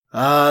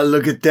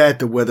Look at that.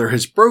 The weather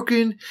has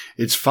broken.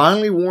 It's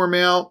finally warm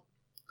out.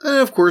 And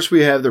of course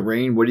we have the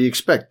rain. What do you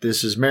expect?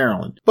 This is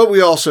Maryland. But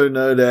we also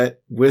know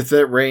that with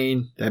that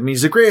rain, that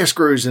means the grass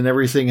grows and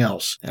everything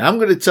else. And I'm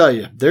going to tell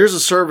you, there's a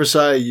service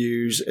I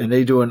use and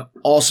they do an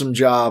awesome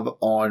job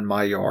on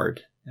my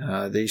yard.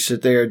 They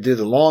sit there and do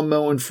the lawn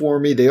mowing for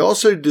me. They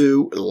also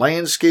do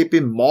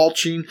landscaping,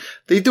 mulching.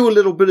 They do a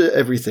little bit of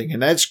everything,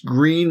 and that's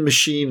Green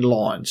Machine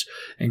Lawns.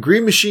 And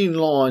Green Machine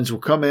Lawns will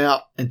come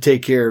out and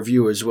take care of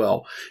you as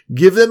well.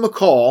 Give them a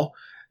call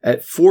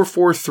at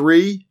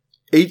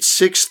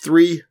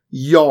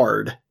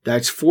 443-863-YARD.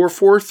 That's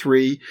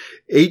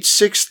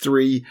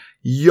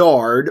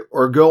 443-863-YARD,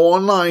 or go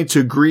online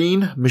to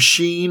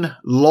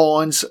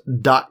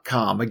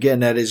greenmachinelawns.com.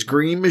 Again, that is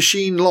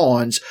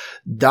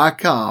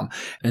greenmachinelawns.com,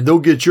 and they'll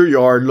get your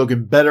yard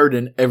looking better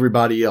than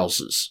everybody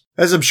else's.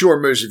 As I'm sure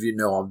most of you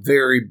know, I'm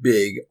very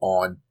big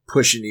on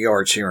pushing the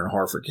arts here in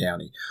Harford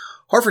County.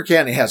 Harford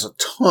County has a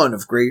ton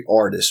of great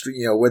artists,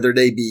 whether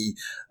they be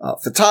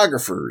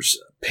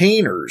photographers,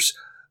 painters,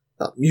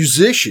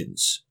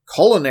 musicians,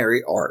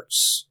 culinary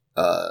arts,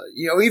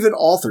 even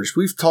authors.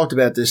 We've talked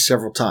about this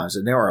several times,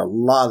 and there are a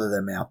lot of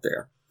them out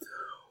there.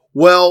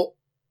 Well,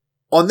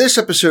 on this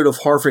episode of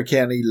Harford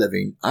County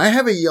Living, I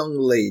have a young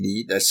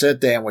lady that sat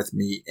down with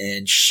me,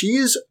 and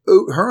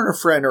her and a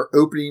friend are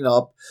opening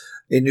up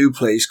a new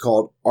place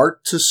called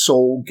Art to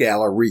Soul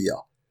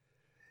Galleria.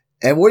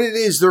 And what it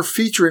is, they're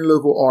featuring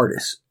local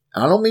artists.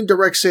 I don't mean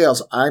direct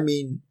sales. I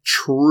mean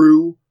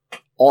true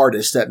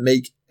artists that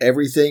make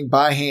everything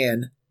by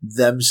hand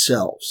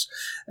themselves.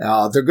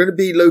 They're going to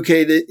be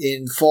located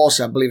in Falls.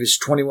 I believe it's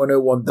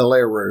 2101 Bel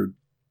Air Road.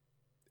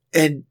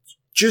 And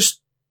just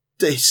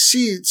to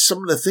see some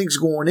of the things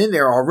going in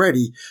there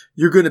already,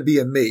 you're going to be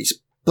amazed.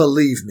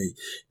 Believe me.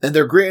 And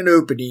their grand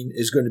opening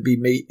is going to be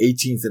May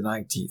 18th and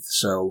 19th.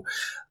 So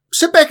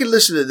sit back and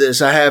listen to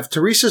this. I have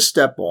Teresa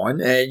Stepp on,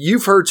 and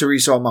you've heard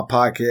Teresa on my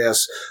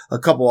podcast a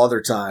couple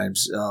other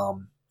times.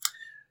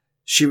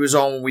 She was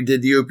on when we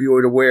did the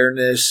opioid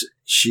awareness.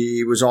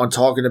 She was on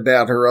talking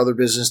about her other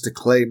business, the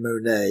Clay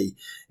Monet.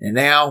 And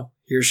now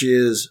here she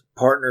is,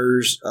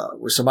 partners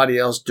with somebody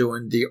else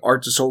doing the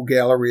Art to Soul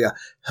Galleria,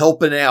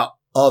 helping out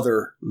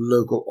other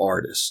local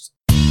artists.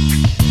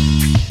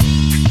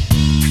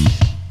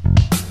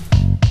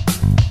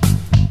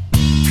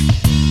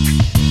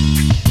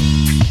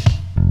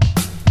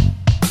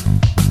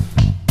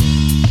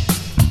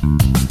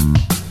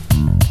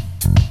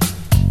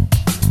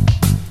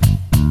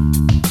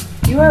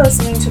 You are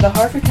listening to the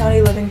Harford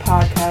County Living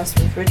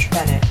Podcast with Rich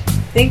Bennett.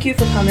 Thank you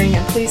for coming,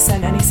 and please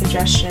send any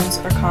suggestions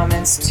or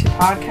comments to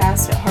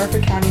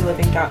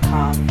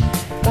podcast@harfordcountyliving.com.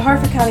 The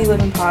Harford County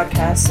Living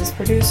Podcast is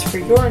produced for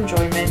your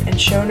enjoyment, and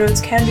show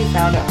notes can be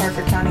found at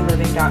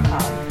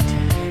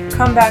harfordcountyliving.com.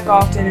 Come back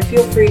often, and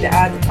feel free to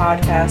add the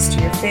podcast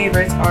to your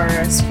favorites,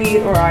 RSS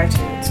feed, or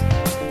iTunes.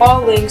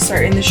 All links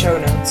are in the show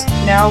notes.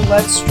 Now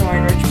let's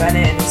join Rich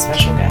Bennett and his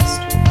special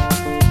guest.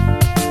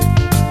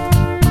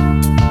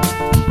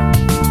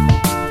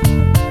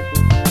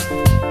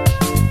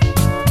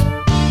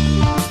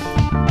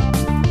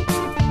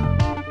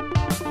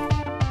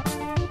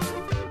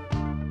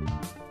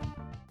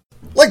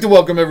 I'd like to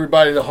welcome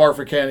everybody to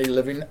Harford County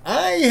Living.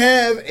 I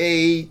have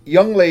a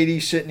young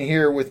lady sitting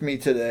here with me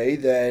today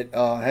that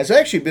has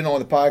actually been on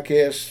the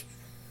podcast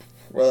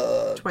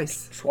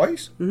twice.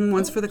 Twice? Mm-hmm.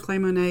 Once for the Clay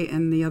Monet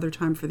and the other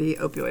time for the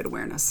opioid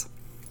awareness.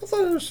 I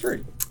thought it was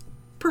three.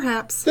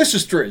 Perhaps. This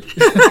is three.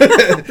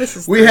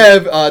 We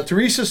have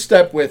Teresa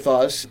Stepp with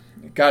us.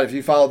 God, if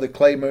you follow the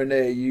Clay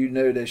Monet, you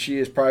know that she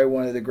is probably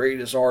one of the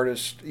greatest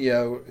artists,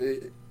 here.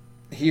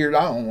 I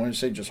don't want to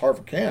say just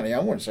Harford County. I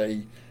want to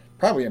say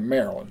probably in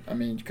Maryland. I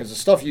mean, because the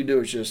stuff you do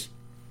is just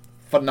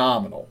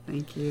phenomenal.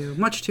 Thank you.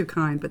 Much too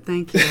kind, but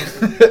thank you.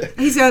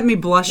 He's got me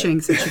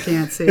blushing since you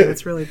can't see.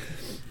 It's really...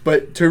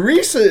 But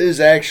Teresa is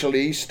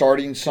actually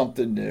starting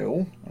something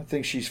new. I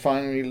think she's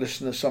finally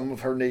listened to some of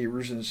her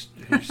neighbors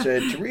who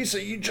said,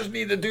 Teresa, you just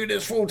need to do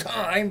this full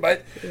time,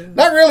 but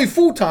not really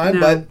full time,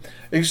 but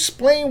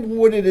explain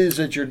what it is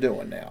that you're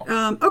doing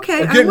now.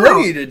 Okay. Or getting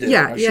ready to do.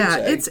 Yeah.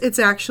 It's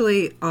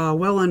actually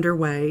well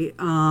underway.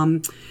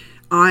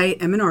 I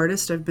am an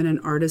artist. I've been an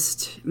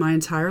artist my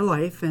entire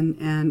life,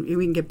 and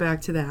we can get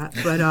back to that.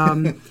 But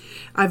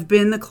I've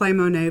been the Clay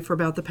Monet for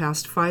about the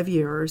past 5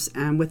 years,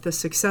 and with the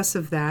success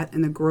of that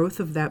and the growth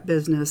of that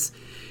business,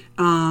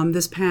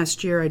 this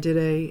past year I did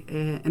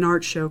an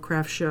art show,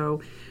 craft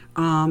show,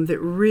 that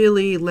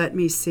really let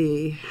me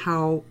see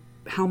how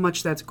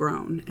much that's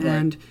grown. Right.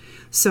 And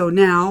so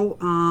now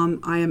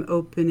I am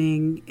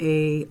opening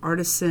a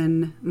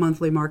artisan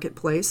monthly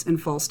marketplace in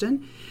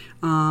Falston,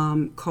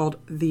 called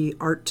the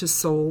Art to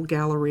Soul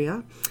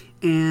Galleria,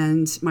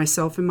 and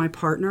myself and my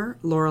partner,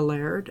 Laura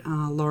Laird.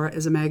 Laura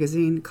is a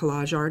magazine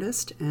collage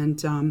artist,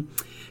 and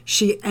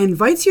she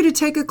invites you to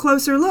take a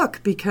closer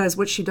look because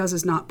what she does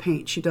is not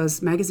paint. She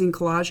does magazine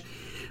collage.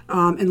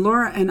 And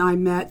Laura and I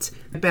met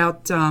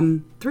about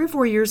 3 or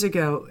 4 years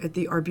ago at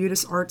the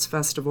Arbutus Arts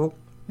Festival.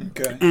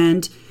 Okay.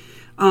 And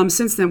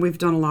since then, we've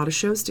done a lot of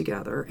shows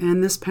together.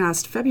 And this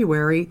past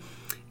February,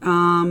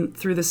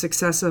 through the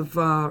success of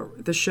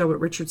the show at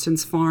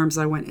Richardson's Farms,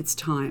 I went, it's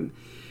time.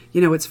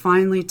 It's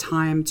finally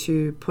time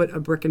to put a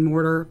brick and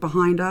mortar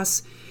behind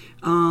us.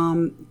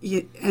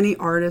 Any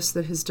artist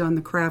that has done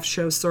the craft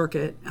show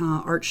circuit,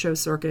 art show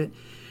circuit,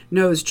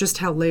 knows just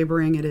how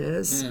laboring it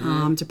is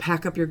to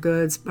pack up your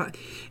goods. But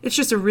it's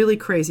just a really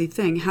crazy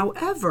thing.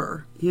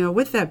 However,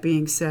 with that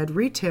being said,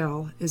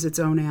 retail is its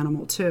own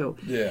animal too.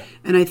 Yeah.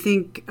 And I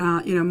think,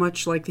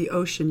 much like the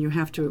ocean, you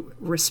have to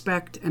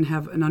respect and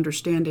have an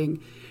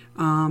understanding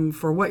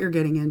for what you're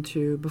getting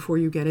into before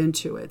you get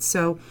into it.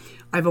 So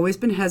I've always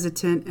been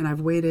hesitant, and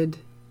I've waited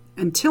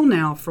until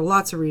now for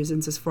lots of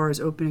reasons as far as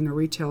opening a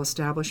retail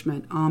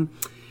establishment,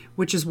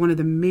 which is one of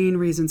the main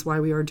reasons why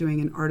we are doing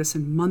an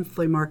artisan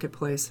monthly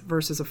marketplace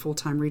versus a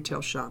full-time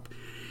retail shop.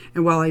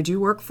 And while I do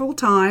work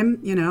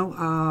full-time,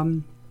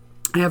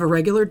 I have a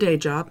regular day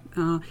job.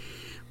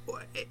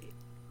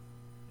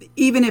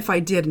 Even if I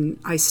didn't,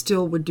 I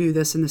still would do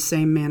this in the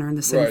same manner, in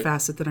the same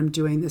facet that I'm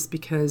doing this,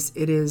 because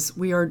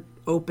we are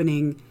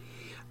opening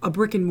a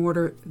brick and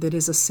mortar that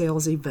is a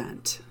sales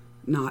event,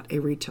 not a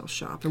retail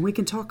shop. And we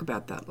can talk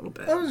about that a little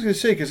bit. I was going to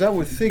say, because I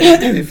would think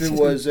if it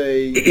was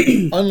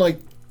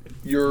unlike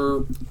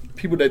your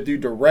people that do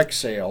direct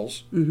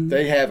sales,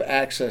 they have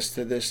access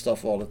to this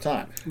stuff all the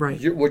time.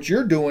 Right. What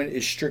you're doing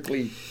is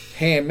strictly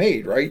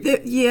handmade, right?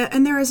 Yeah,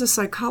 and there is a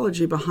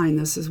psychology behind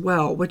this as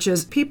well, which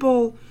is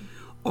people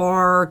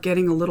are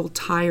getting a little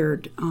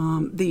tired.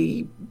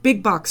 The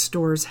big box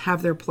stores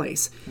have their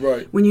place.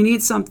 Right. When you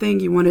need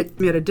something, you want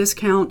it at a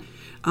discount.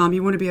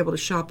 You want to be able to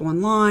shop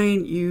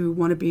online. You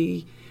want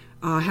to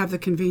have the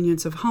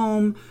convenience of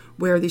home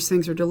where these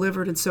things are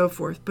delivered and so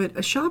forth. But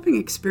a shopping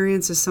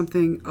experience is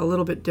something a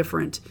little bit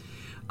different.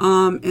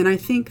 And I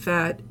think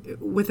that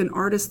with an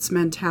artist's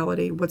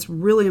mentality, what's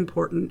really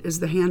important is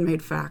the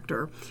handmade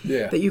factor.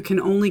 Yeah. That you can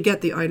only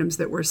get the items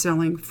that we're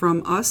selling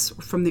from us,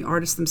 from the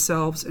artists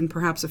themselves, and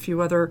perhaps a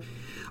few other.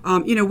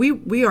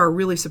 We are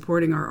really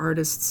supporting our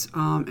artists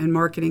and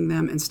marketing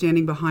them and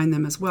standing behind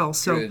them as well.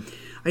 So Good.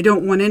 I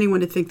don't want anyone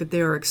to think that they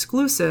are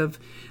exclusive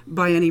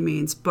by any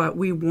means, but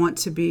we want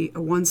to be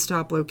a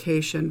one-stop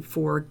location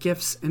for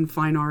gifts and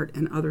fine art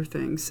and other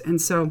things.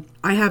 And so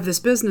I have this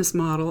business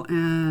model,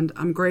 and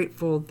I'm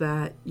grateful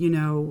that,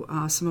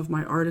 some of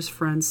my artist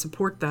friends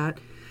support that.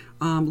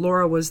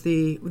 Laura was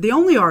the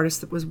only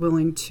artist that was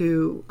willing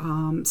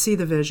to see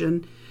the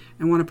vision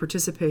and want to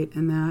participate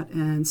in that.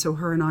 And so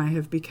her and I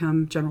have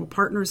become general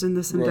partners in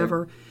this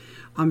endeavor. Right.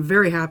 I'm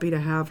very happy to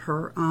have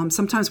her.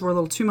 Sometimes we're a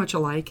little too much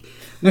alike.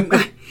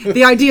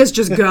 The ideas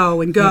just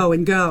go and go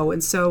and go.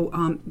 And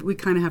so we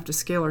kind of have to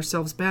scale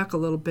ourselves back a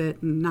little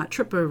bit and not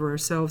trip over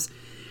ourselves.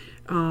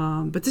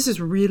 But this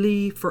is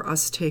really for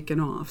us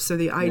taken off. So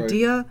the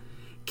idea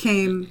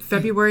came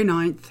February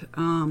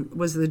 9th,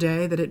 was the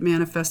day that it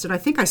manifested. I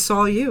think I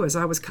saw you as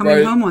I was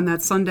coming home on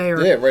that Sunday.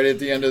 Right at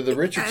the end of the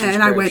Richardson's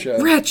And I went, show.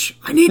 Rich,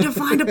 I need to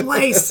find a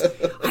place.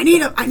 I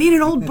need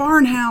an old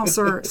barn house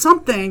or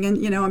something.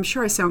 And, I'm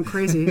sure I sound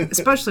crazy,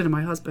 especially to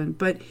my husband.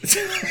 But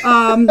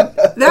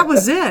that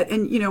was it.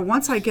 And,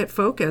 once I get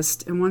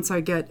focused and once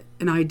I get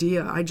an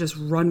idea, I just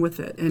run with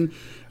it. And,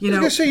 I was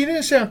going to say, you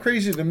didn't sound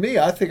crazy to me.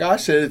 I think I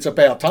said it's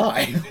about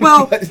time.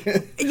 Well,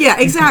 yeah,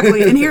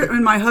 exactly.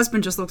 And my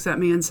husband just looks at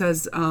me and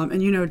says,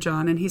 and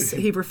John, and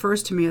he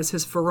refers to me as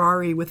his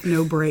Ferrari with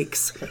no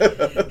brakes.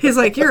 He's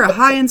like, you're a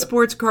high-end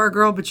sports car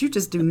girl, but you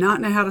just do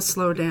not know how to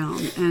slow down.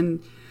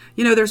 And,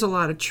 there's a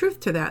lot of truth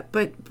to that.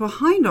 But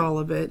behind all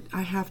of it,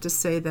 I have to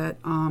say that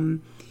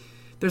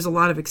there's a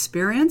lot of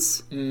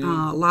experience,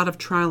 a lot of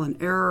trial and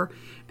error.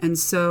 And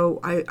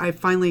so I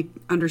finally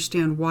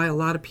understand why a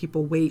lot of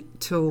people wait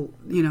till,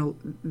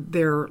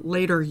 their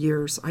later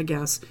years, I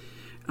guess,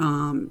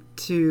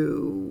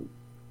 to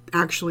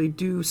actually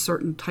do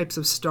certain types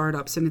of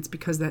startups. And it's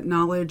because that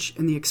knowledge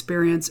and the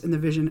experience and the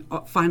vision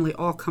finally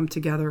all come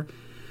together.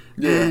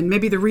 Yeah. And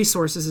maybe the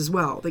resources as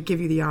well that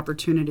give you the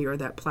opportunity or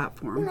that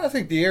platform. Well, I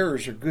think the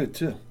errors are good,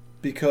 too,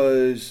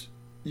 because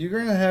you're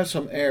going to have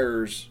some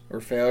errors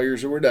or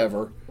failures or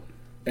whatever,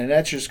 and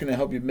that's just going to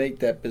help you make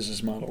that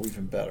business model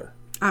even better.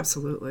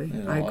 Absolutely.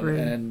 I agree.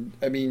 And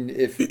I mean,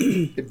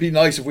 it'd be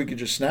nice if we could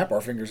just snap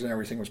our fingers and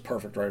everything was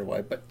perfect right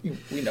away, but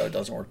we know it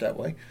doesn't work that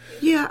way.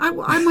 Yeah,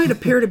 I might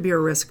appear to be a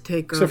risk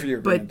taker. Except for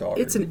your but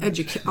granddaughter. It's an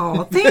education.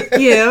 Oh, thank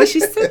you.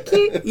 She's so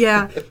cute.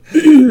 Yeah.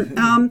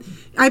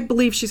 I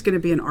believe she's going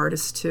to be an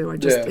artist too.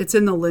 It's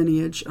in the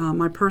lineage.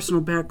 My personal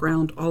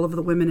background, all of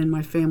the women in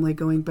my family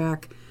going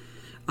back,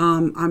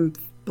 I'm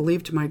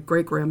believed to my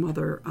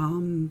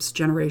great-grandmother's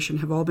generation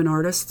have all been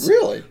artists.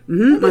 Really?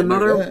 Mm-hmm. My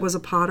mother was a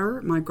potter.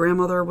 My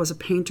grandmother was a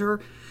painter.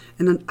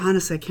 And then,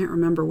 honestly, I can't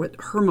remember what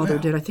her mother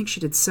did. I think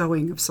she did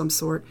sewing of some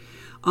sort.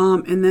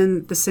 And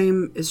then the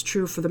same is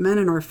true for the men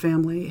in our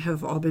family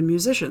have all been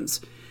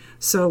musicians.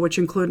 So, which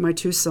include my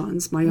two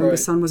sons. My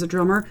youngest son was a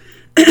drummer.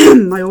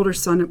 My older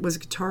son was a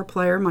guitar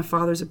player. My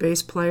father's a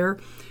bass player.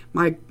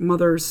 My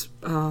mother's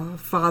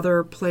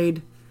father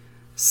played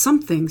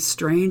something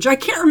strange. I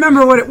can't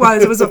remember what it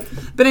was.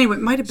 But anyway,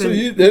 it might have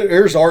been. So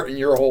there's art in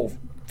your whole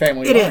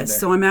family It line is. there.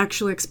 So I'm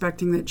actually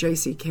expecting that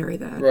JC carry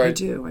that. Right. I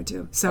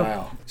do. So,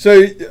 wow.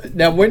 So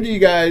now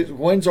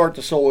when's Art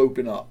to Soul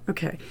open up?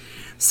 okay.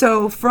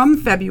 So from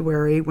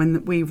February,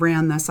 when we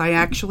ran this, I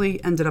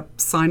actually ended up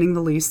signing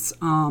the lease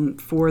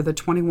for the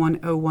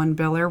 2101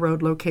 Bel Air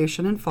Road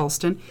location in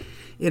Falston.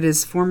 It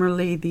is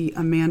formerly the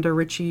Amanda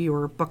Ritchie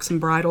or Buxom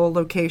Bridal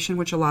location,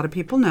 which a lot of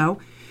people know.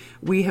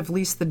 We have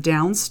leased the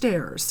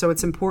downstairs, so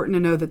it's important to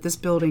know that this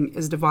building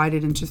is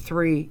divided into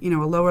three, a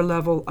lower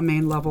level, a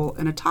main level,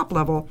 and a top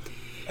level.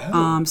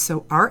 Oh.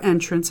 So our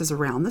entrance is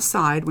around the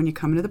side. When you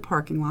come into the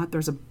parking lot,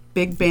 there's a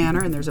big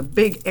banner and there's a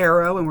big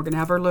arrow, and we're going to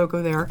have our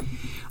logo there.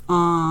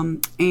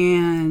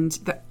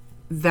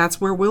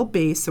 That's where we'll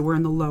be, so we're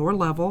in the lower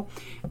level.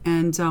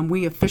 And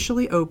we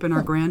officially open,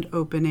 our grand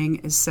opening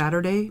is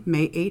Saturday,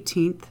 May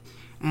 18th,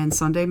 and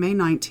Sunday, May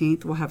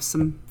 19th. We'll have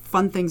some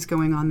fun things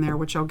going on there,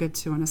 which I'll get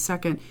to in a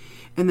second.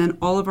 And then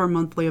all of our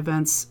monthly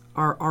events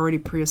are already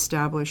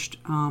pre-established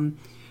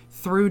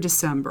through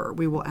December.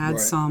 We will add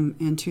some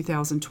in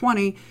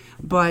 2020,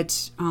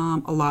 but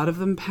a lot of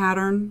them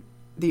pattern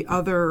the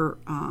other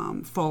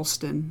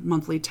Falston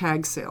monthly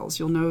tag sales.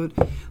 You'll know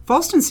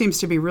Falston seems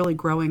to be really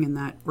growing in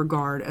that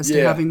regard as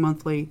to having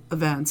monthly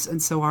events,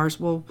 and so ours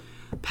will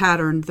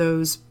pattern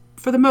those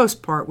for the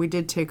most part. We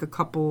did take a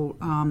couple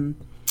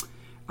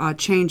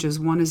changes.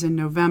 One is in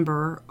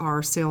November.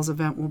 Our sales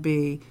event will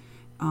be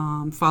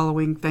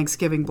following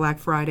Thanksgiving, Black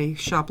Friday,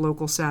 Shop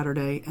Local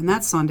Saturday, and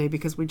that's Sunday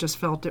because we just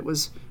felt it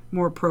was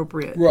more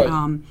appropriate.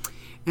 Right.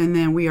 And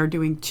then we are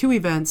doing 2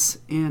 events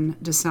in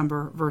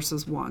December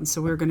versus 1.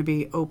 So we're going to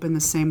be open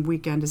the same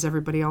weekend as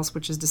everybody else,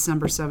 which is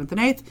December 7th and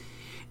 8th.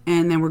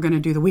 And then we're going to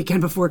do the weekend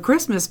before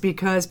Christmas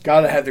because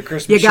gotta have the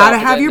Christmas. You gotta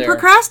have your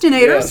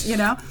procrastinators,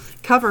 yes.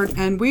 Covered.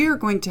 And we are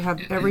going to have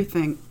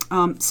everything.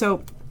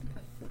 So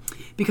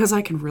because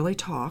I can really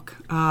talk,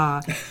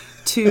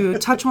 to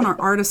touch on our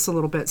artists a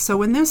little bit. So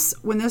when this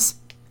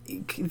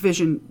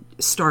vision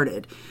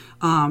started,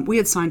 we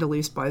had signed a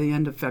lease by the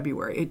end of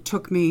February. It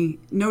took me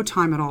no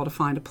time at all to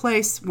find a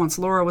place. Once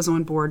Laura was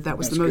on board, that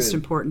was the most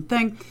important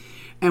thing.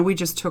 And we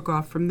just took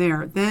off from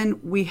there. Then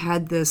we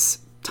had this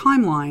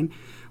timeline,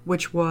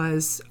 which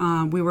was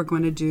we were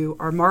going to do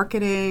our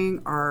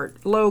marketing, our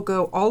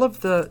logo, all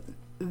of the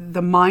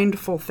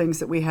mindful things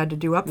that we had to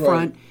do up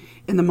front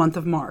in the month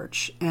of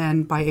March.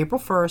 And by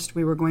April 1st,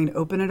 we were going to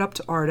open it up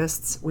to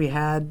artists. We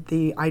had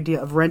the idea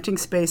of renting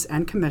space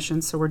and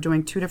commission. So we're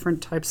doing 2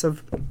 different types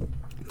of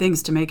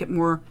things to make it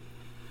more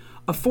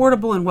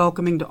affordable and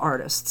welcoming to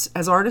artists.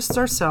 As artists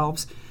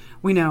ourselves,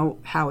 we know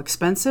how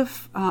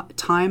expensive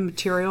time,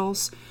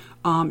 materials,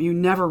 you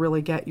never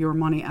really get your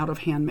money out of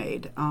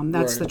handmade.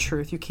 That's the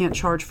truth. You can't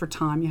charge for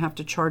time. You have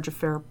to charge a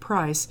fair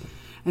price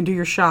and do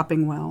your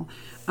shopping well.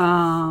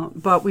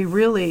 But we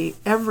really,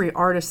 every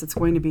artist that's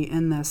going to be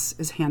in this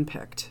is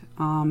handpicked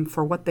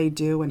for what they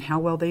do and how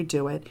well they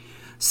do it.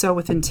 So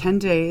within 10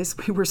 days,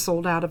 we were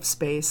sold out of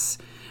space.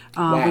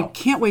 We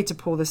can't wait to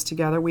pull this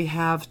together. We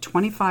have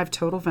 25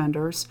 total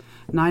vendors,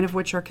 9 of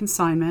which are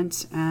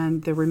consignment,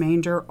 and the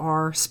remainder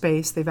are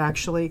space.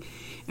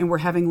 And we're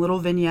having little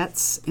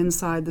vignettes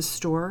inside the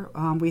store.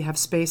 We have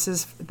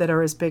spaces that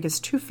are as big as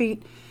 2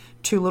 feet,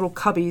 2 little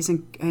cubbies,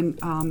 and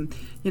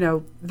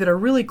that are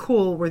really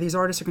cool, where these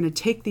artists are going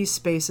to take these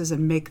spaces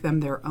and make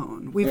them their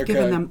own. We've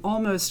given them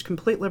almost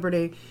complete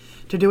liberty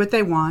to do what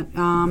they want.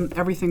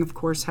 Everything, of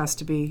course, has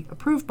to be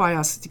approved by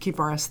us to keep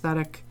our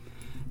aesthetic,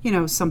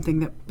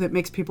 something that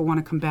makes people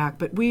want to come back.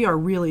 But we are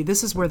really,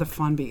 this is where the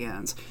fun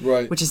begins,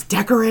 which is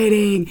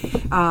decorating,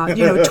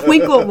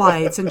 twinkle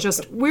lights, and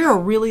we are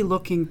really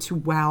looking to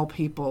wow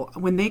people.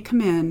 When they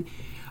come in,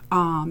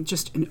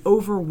 just an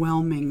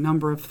overwhelming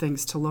number of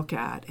things to look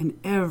at, and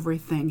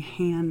everything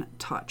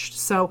hand-touched.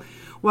 So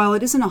while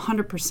it isn't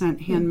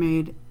 100%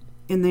 handmade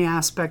in the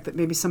aspect that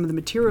maybe some of the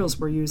materials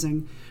we're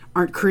using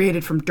aren't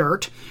created from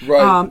dirt,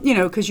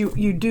 because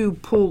you do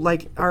pull,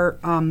 like our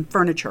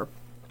furniture.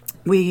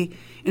 We,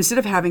 instead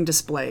of having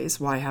displays,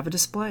 why have a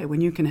display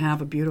when you can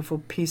have a beautiful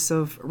piece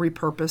of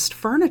repurposed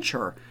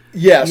furniture?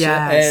 Yes.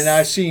 And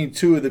I've seen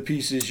 2 of the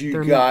pieces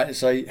you got.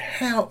 It's like,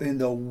 how in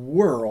the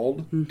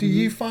world do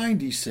you find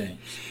these things?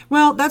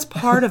 Well, that's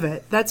part of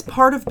it. That's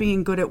part of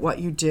being good at what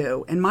you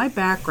do. In my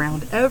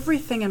background,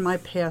 everything in my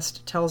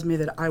past tells me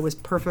that I was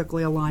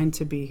perfectly aligned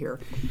to be here.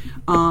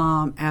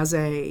 I had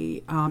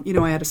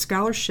a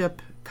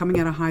scholarship coming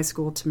out of high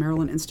school to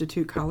Maryland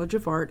Institute College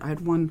of Art. I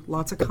had won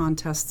lots of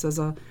contests as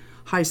a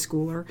high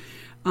schooler,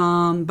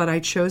 but I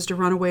chose to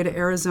run away to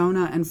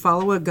Arizona and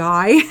follow a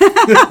guy.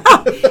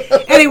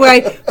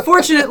 Anyway,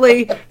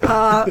 fortunately,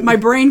 my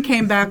brain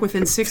came back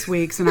within 6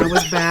 weeks, and I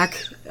was back.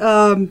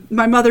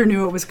 My mother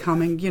knew it was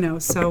coming,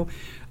 so.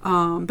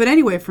 But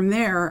anyway, from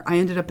there, I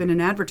ended up in an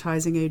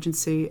advertising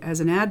agency as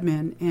an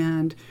admin,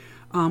 and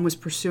was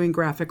pursuing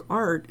graphic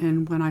art.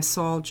 And when I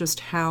saw just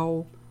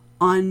how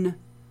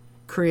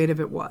creative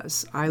it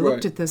was, I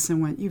looked at this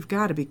and went, you've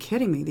got to be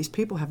kidding me. These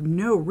people have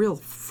no real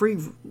free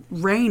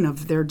reign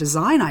of their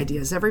design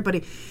ideas.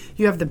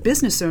 You have the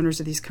business owners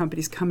of these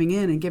companies coming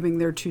in and giving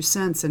their 2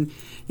 cents and,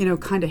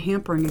 kind of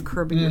hampering and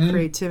curbing your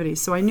creativity.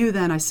 So I knew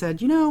then, I said,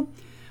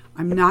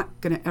 I'm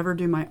not going to ever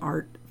do my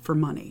art for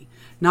money.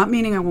 Not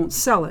meaning I won't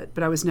sell it,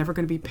 but I was never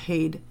going to be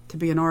paid to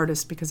be an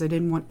artist because I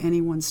didn't want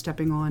anyone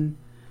stepping on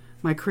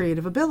my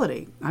creative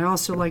ability. I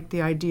also like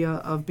the idea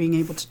of being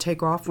able to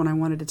take off when I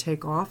wanted to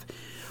take off,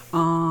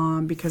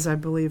 because I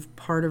believe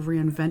part of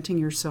reinventing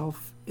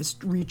yourself is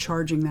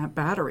recharging that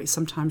battery.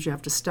 Sometimes you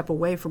have to step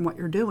away from what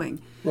you're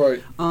doing.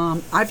 Right.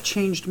 I've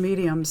changed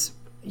mediums,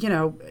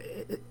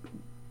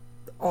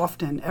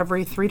 often.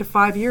 Every 3 to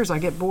 5 years I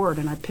get bored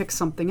and I pick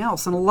something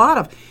else. And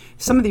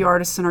some of the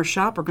artists in our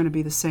shop are going to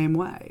be the same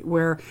way,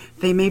 where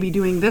they may be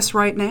doing this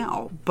right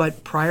now,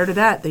 but prior to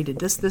that they did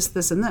this,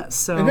 and this.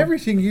 So and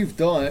everything you've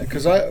done,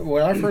 because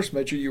when I first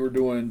met you, you were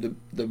doing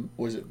the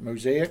was it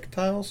mosaic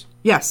tiles?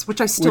 Yes, which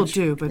I still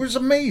do, but it was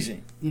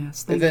amazing.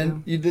 Yes, and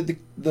then you did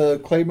the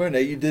clay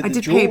monet. You did. I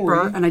did jewelry.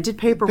 Paper, and I did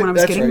paper when I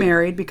was getting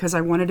married because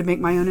I wanted to make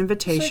my own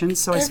invitations.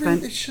 So I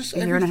spent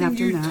a year and a half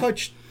doing that.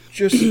 Touched,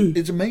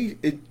 it's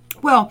amazing.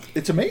 Well,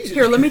 it's amazing.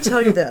 Here, let me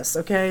tell you this,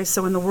 okay?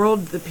 So in the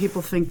world that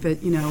people think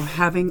that,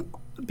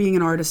 being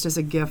an artist is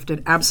a gift,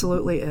 it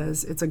absolutely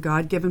is. It's a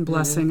God-given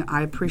blessing. Mm-hmm.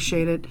 I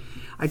appreciate it.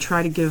 I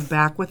try to give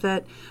back with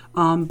it.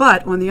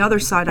 But on the other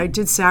side, I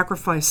did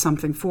sacrifice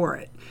something for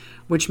it,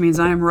 which means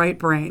I am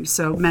right-brained.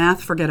 So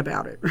math, forget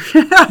about it.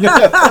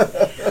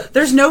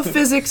 There's no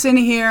physics in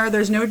here.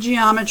 There's no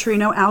geometry,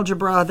 no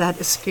algebra.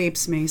 That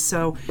escapes me.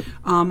 So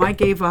I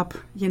gave up,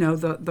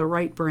 the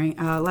right brain,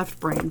 left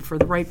brain for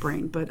the right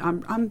brain. But I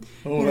don't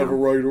have a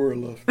right or a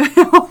left.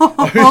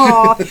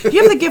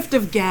 You have the gift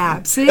of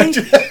gab. See,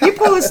 you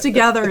pull us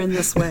together in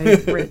this way,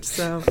 Rich.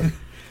 So.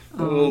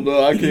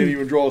 No, I can't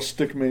even draw a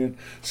stick man.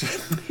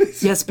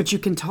 Yes, but you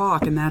can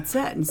talk, and that's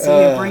it. And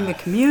so you bring the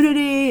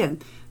community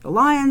and the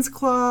Lions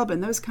Club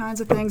and those kinds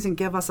of things, and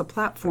give us a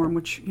platform,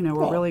 which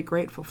we're really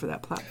grateful for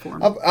that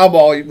platform. I've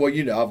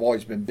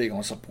always been big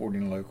on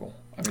supporting local.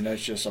 I mean,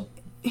 that's just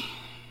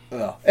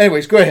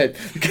anyways, go ahead.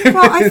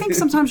 Well, I think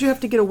sometimes you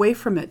have to get away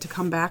from it to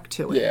come back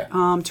to it.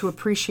 Yeah. To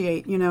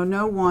appreciate.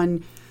 No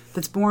one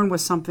that's born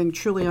with something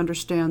truly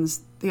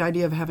understands the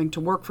idea of having to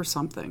work for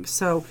something.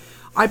 So,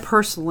 I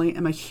personally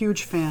am a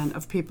huge fan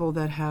of people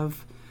that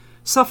have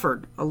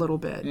suffered a little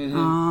bit.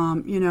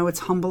 Mm-hmm. It's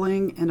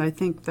humbling, and I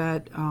think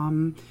that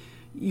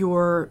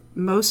you're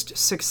most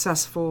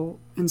successful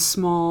in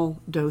small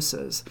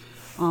doses.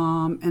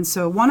 And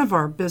so one of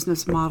our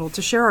business model,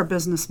 to share our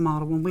business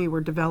model when we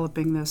were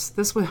developing this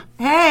was,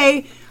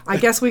 hey, I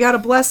guess we got a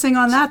blessing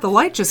on that. The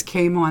light just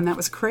came on. That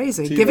was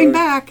crazy. T-Bone. Giving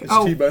back. It's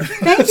T-Bone.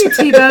 Thank you,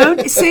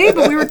 T-Bone. See,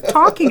 but we were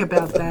talking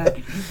about that.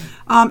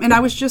 And I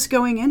was just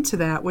going into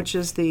that, which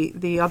is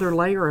the other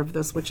layer of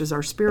this, which is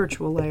our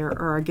spiritual layer,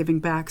 or our giving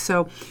back.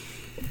 So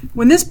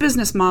when this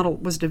business model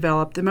was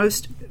developed,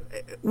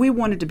 we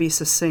wanted to be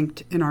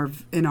succinct in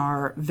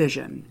our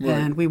vision, right.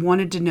 And we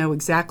wanted to know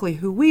exactly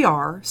who we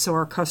are, so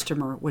our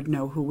customer would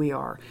know who we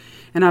are.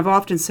 And I've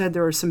often said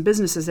there are some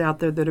businesses out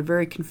there that are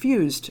very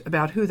confused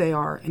about who they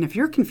are, and if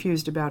you're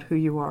confused about who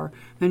you are,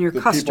 then your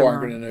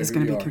customer is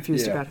going to be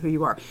confused about who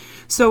you are.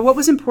 So what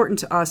was important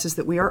to us is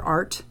that we are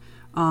art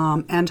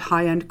and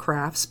high-end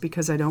crafts,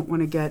 because I don't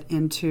want to get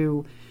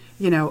into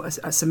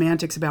a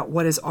semantics about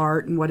what is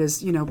art and what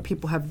is,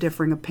 people have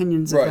differing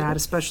opinions of right. that,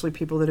 especially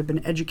people that have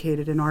been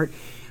educated in art.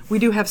 We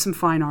do have some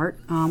fine art.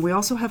 We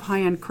also have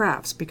high-end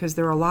crafts, because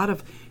there are a lot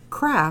of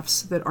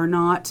crafts that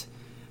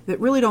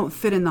really don't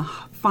fit in the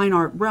fine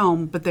art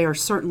realm, but they are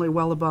certainly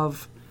well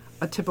above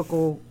a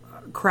typical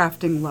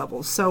crafting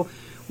level. So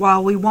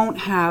while we won't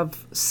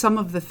have some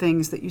of the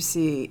things that you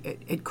see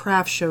at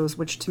craft shows,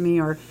 which to me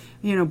are,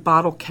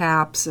 bottle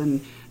caps,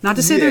 and not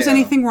to say there's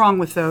anything wrong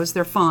with those,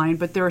 they're fine,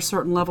 but there are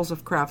certain levels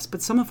of crafts.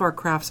 But some of our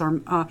crafts are,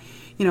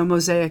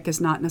 mosaic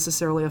is not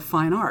necessarily a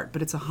fine art,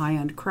 but it's a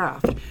high-end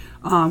craft.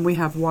 We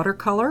have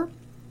watercolor.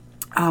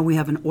 We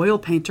have an oil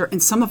painter.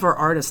 And some of our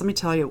artists, let me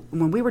tell you,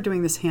 when we were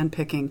doing this hand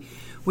picking,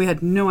 we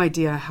had no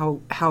idea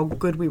how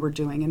good we were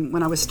doing. And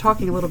when I was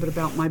talking a little bit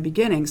about my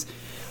beginnings,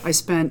 I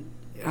spent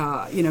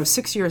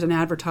 6 years in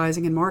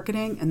advertising and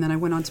marketing, and then I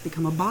went on to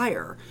become a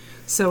buyer.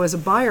 So as a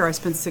buyer, I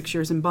spent 6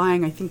 years in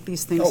buying. I think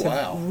these things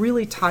have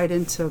really tied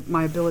into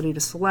my ability to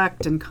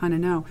select and kind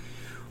of know.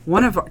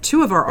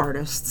 Two of our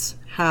artists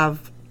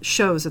have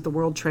shows at the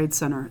World Trade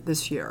Center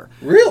this year.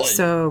 Really?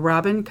 So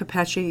Robin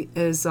Capecci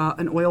is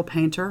an oil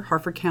painter,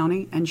 Harford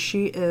County, and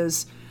she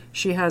has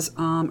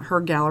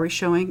her gallery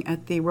showing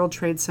at the World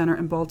Trade Center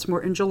in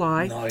Baltimore in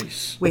July.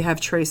 Nice. We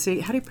have Tracy.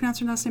 How do you pronounce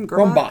her last name?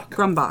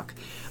 Grumbach.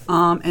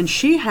 And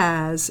she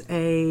has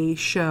a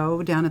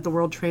show down at the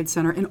World Trade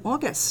Center in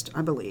August,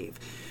 I believe.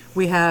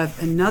 We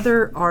have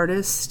another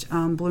artist,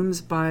 Blooms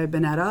by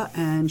Bennett,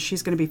 and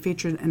she's going to be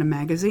featured in a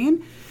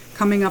magazine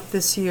coming up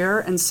this year.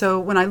 And so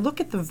when I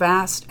look at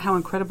how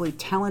incredibly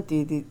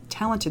talented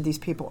these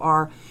people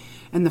are,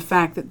 and the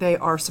fact that they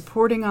are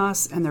supporting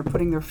us and they're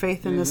putting their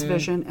faith in this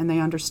vision and they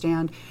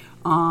understand,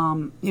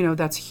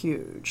 that's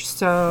huge.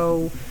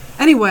 So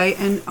anyway,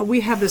 and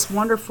we have this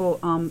wonderful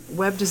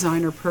web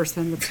designer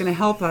person that's going to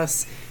help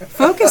us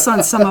focus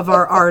on some of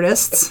our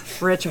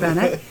artists, Rich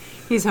Bennett.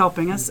 He's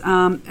helping us,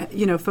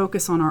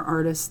 focus on our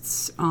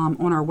artists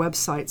on our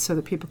website so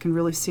that people can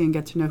really see and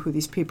get to know who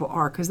these people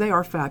are, because they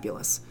are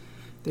fabulous.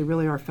 They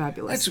really are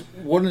fabulous. That's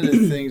one of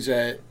the things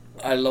that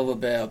I love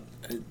about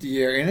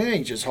the area, and it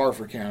ain't just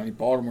Harford County,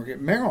 Baltimore,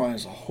 Maryland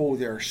as a whole.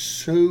 There are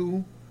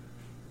so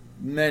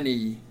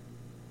many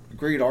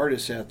great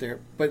artists out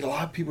there, but a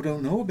lot of people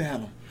don't know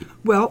about them.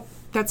 Well,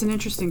 that's an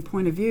interesting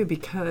point of view,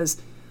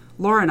 because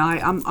Laura and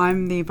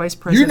I'm the vice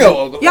president. You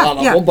know a lot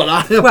of them, but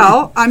I don't.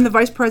 Well, I'm the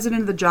vice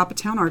president of the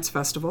Joppatown Arts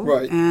Festival,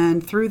 right?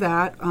 And through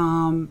that,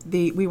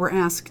 we were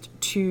asked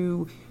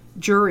to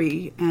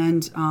jury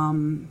and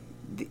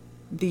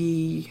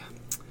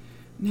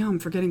now I'm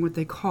forgetting what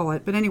they call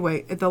it, but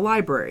anyway, the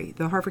library,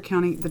 the Harford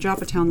County, the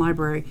Joppatown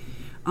Library,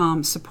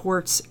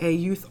 supports a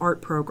youth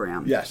art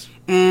program. Yes.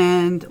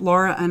 And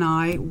Laura and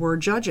I were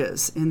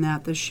judges in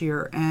that this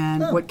year.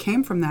 And what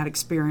came from that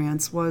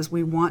experience was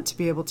we want to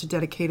be able to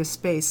dedicate a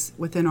space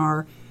within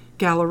our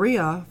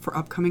Galleria for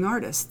upcoming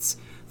artists.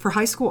 For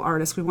high school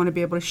artists, we want to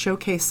be able to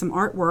showcase some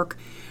artwork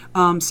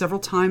several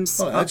times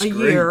a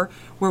year,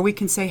 where we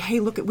can say, hey,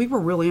 look, we were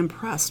really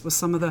impressed with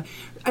some of the,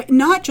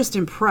 not just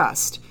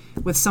impressed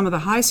with some of the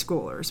high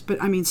schoolers,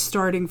 but I mean,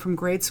 starting from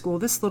grade school,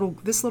 this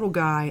little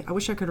guy, I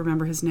wish I could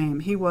remember his name.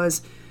 He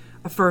was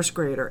a first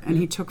grader, and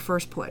he took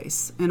first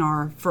place in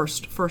our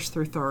first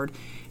through third.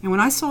 And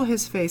when I saw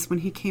his face when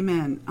he came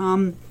in,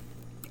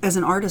 as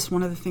an artist,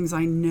 one of the things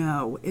I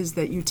know is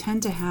that you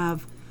tend to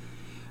have,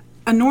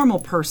 a normal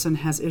person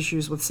has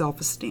issues with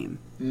self-esteem,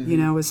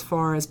 as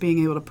far as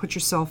being able to put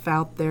yourself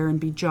out there and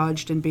be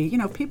judged and be,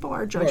 people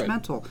are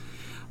judgmental.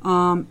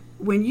 Right.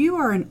 When you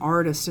are an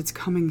artist, it's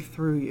coming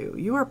through you.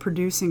 You are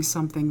producing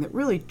something that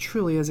really,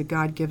 truly is a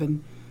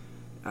God-given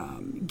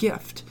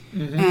gift.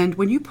 Mm-hmm. And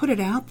when you put it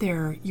out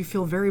there, you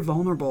feel very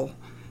vulnerable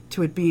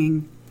to it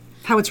being,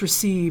 how it's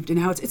received, and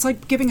how it's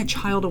like giving a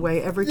child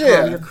away every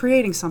time you're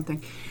creating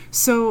something.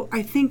 So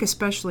I think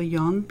especially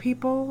young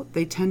people,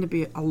 they tend to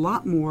be a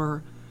lot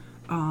more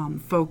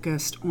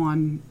focused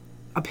on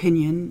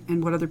opinion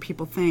and what other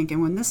people think.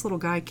 And when this little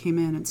guy came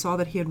in and saw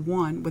that he had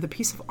won with a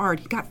piece of art,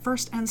 he got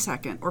first and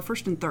second, or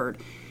first and third,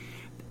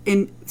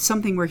 in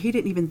something where he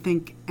didn't even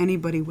think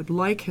anybody would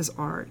like his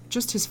art,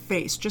 just his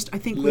face, I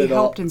think we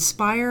helped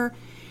inspire.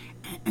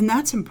 And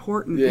that's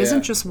important. It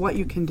isn't just what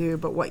you can do,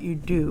 but what you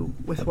do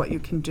with what you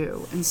can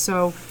do. And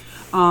so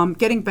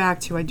getting back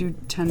to, I do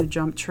tend to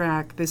jump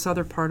track, this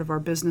other part of our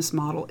business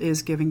model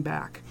is giving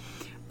back.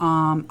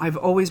 I've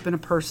always been a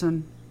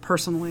person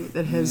personally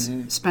that has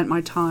spent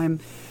my time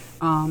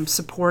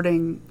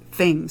supporting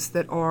things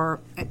that are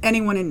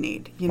anyone in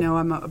need.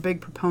 I'm a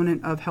big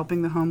proponent of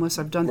helping the homeless.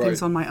 I've done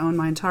things on my own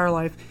my entire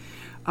life.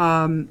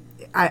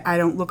 I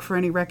don't look for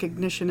any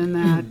recognition in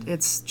that.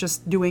 It's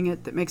just doing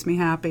it that makes me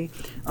happy.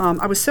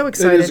 I was so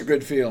excited. It is a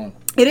good feeling.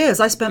 It is.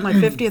 I spent my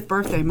 50th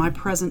birthday, my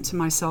present to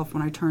myself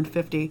when I turned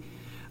 50.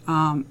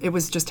 It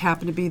was just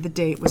happened to be the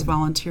date was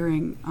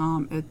volunteering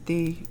at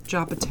the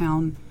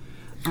Joppatown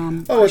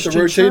at the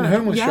rotating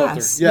homeless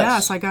shelter.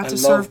 Yes, I got to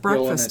serve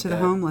breakfast to the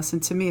homeless,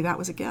 and to me that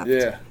was a gift.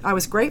 Yeah. I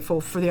was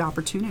grateful for the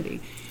opportunity.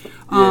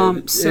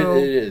 It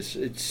is.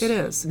 It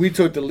is. We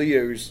took the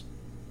Leos,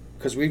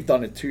 because we've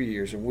done it 2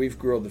 years, and we've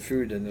grilled the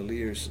food, and the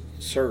Leos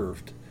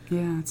served.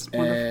 Yeah, it's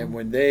wonderful. And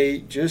when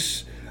they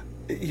just,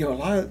 a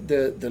lot of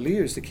the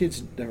Leos, the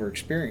kids never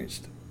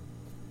experienced,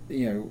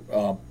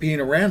 being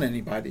around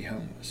anybody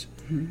homeless.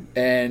 Mm-hmm.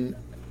 And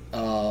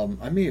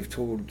I may have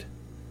told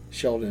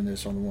Sheldon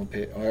this on the one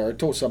page, or I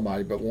told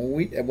somebody, but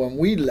when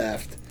we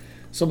left,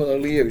 some of the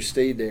Leos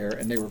stayed there,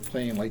 and they were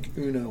playing like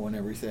Uno and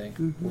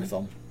everything with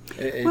them.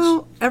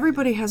 Well,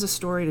 everybody has a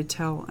story to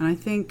tell, and I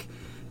think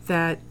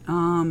that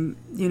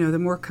the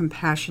more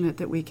compassionate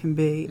that we can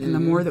be, and the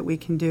more that we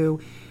can do,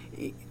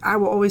 I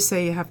will always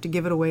say you have to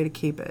give it away to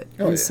keep it.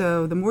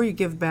 So the more you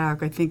give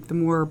back, I think the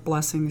more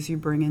blessings you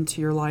bring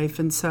into your life,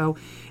 and so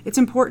it's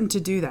important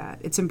to do that.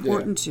 It's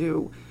important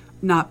to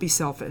not be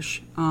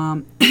selfish.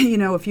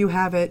 If you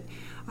have it,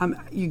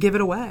 you give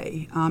it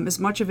away, as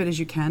much of it as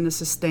you can, to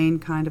sustain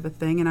kind of a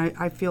thing. And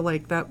I feel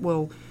like that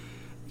will,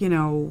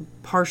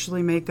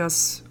 partially make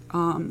us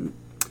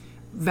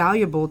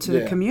valuable to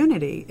the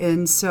community.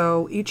 And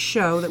so each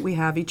show that we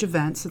have, each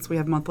event, since we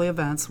have monthly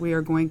events, we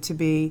are going to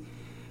be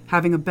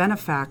having a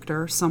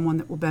benefactor, someone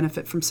that will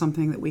benefit from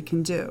something that we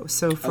can do.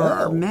 So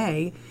in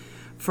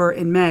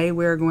May,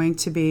 we're going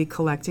to be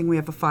collecting. We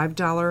have a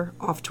 $5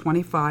 off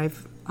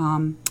 25.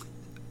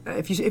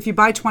 If you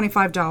buy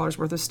 $25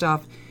 worth of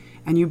stuff,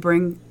 and you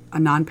bring a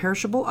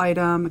non-perishable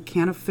item, a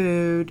can of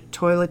food,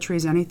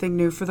 toiletries, anything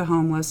new for the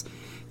homeless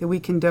that we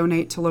can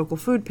donate to local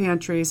food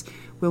pantries,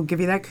 we'll give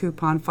you that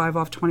coupon, 5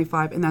 off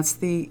 25, and that's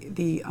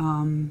the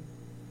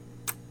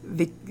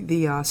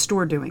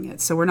store doing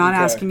it. So we're not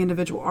asking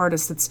individual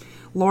artists. It's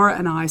Laura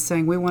and I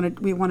saying we want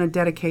to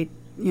dedicate.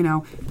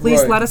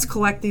 Please let us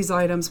collect these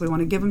items. We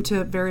want to give them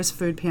to various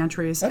food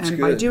pantries. That's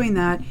good. By doing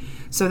that,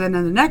 so then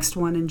in the next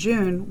one in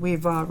June,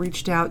 we've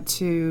reached out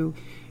to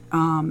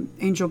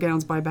Angel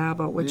Gowns by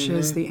Baba, which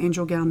is the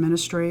Angel Gown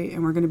Ministry,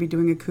 and we're going to be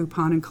doing a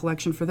coupon and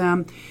collection for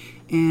them.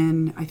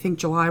 In, I think,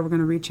 July, we're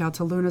going to reach out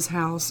to Luna's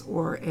House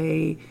or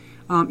a,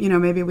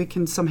 maybe we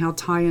can somehow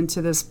tie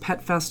into this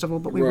pet festival,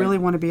 but we really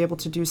want to be able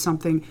to do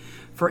something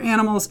for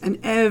animals, and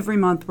every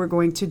month we're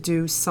going to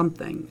do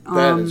something.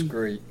 That is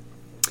great.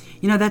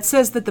 That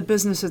says that the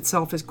business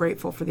itself is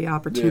grateful for the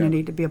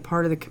opportunity to be a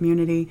part of the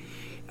community.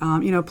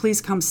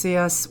 Please come see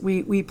us.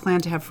 We plan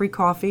to have free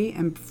coffee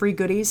and free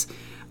goodies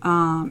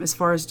as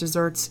far as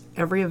desserts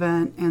every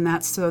event, and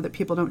that's so that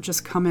people don't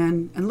just come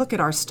in and look at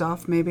our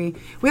stuff. Maybe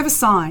we have a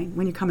sign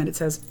when you come in. It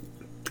says,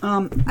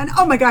 and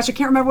oh my gosh, I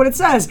can't remember what it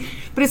says,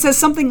 but it says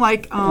something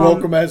like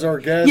welcome as our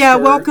guests. Yeah,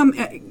 welcome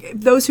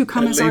those who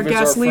come as our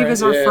guests, leave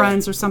as our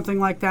friends, or something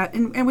like that.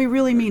 And we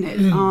really mean it.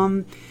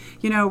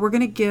 We're going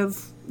to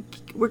give.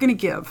 We're going to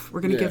give. We're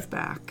going to give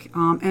back.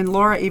 And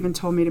Laura even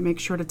told me to make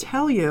sure to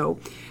tell you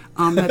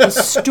that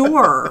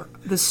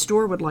the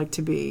store would like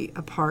to be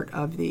a part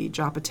of the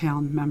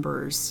Joppatown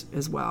members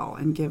as well,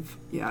 and give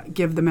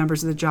the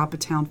members of the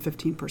Joppatown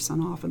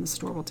 15% off, and the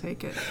store will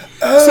take it.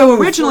 Oh, so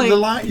originally,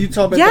 you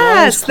talk about the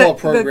Lions Club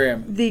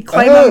program. The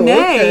Clay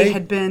Monet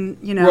had been,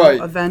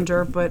 a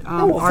vendor, but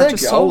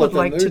Arches Soul would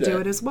like to do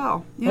it as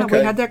well. Yeah, we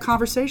had that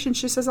conversation.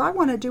 She says, I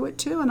want to do it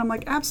too, and I'm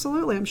like,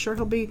 absolutely. I'm sure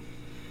he'll be.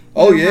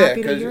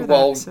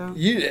 Because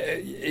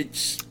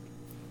it's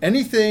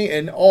anything,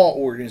 and all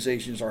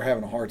organizations are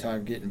having a hard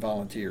time getting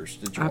volunteers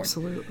to join.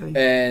 Absolutely.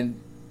 And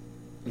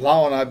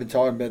Lyle and I have been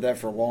talking about that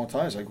for a long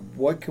time. It's like,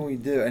 what can we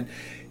do? And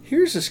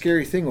here's the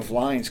scary thing with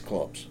Lions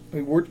Clubs.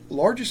 We're the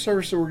largest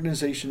service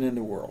organization in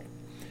the world.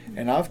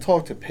 And I've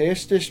talked to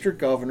past district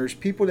governors,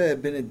 people that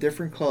have been in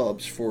different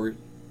clubs for,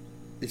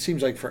 it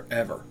seems like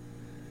forever.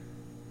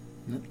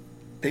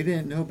 They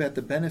didn't know about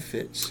the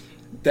benefits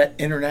that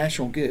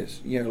international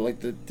gives,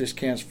 like the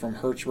discounts from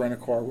Hertz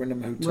Rent-A-Car,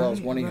 Wyndham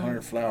Hotels,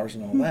 1-800-Flowers,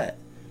 and all that.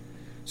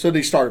 So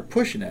they started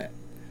pushing that.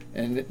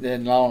 And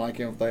then Lyle and I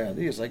came up with the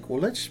idea. It's like,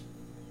 well,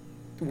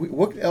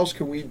 what else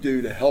can we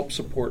do to help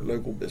support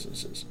local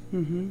businesses?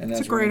 And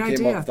that's a great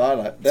idea. It's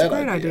a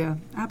great idea.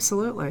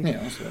 Absolutely.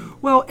 Yeah, so.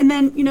 Well, and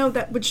then,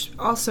 that which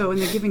also in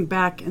the giving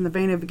back, in the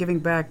vein of giving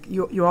back,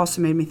 you also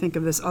made me think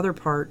of this other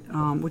part,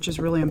 which is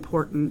really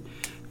important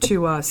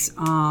to us.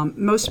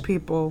 Most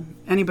people,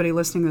 anybody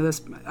listening to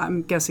this,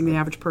 I'm guessing the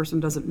average person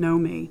doesn't know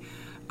me,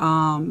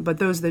 but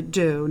those that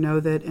do know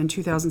that in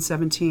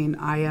 2017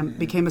 I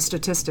became a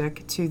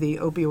statistic to the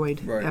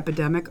opioid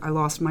epidemic. I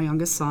lost my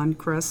youngest son,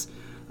 Chris.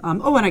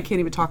 And I can't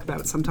even talk about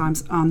it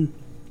sometimes.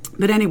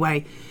 But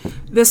anyway,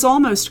 this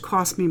almost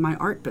cost me my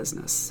art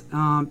business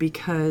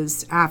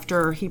because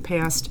after he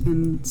passed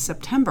in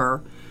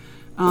September,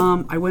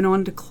 I went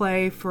on to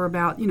Clay for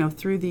about,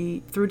 through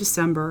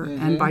December.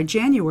 And by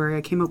January,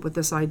 I came up with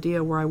this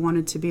idea where I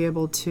wanted to be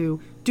able to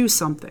do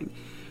something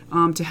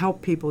to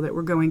help people that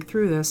were going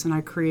through this. And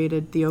I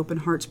created the Open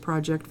Hearts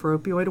Project for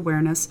Opioid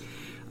Awareness.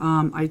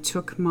 I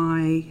took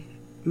my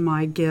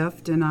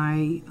gift and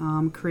I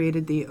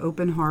created the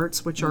Open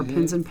Hearts, which are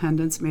pins and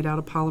pendants made out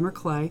of polymer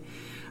clay,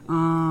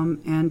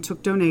 and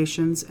took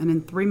donations. And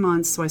in 3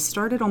 months, so I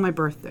started on my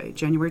birthday,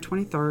 January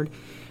 23rd.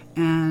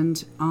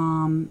 And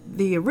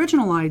the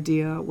original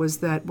idea was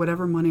that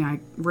whatever money I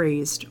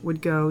raised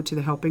would go to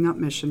the Helping Up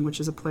Mission, which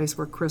is a place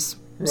where Chris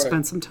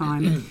spent some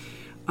time.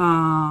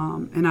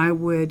 And I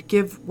would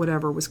give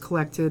whatever was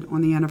collected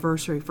on the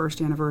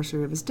first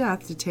anniversary of his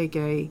death, to take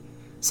a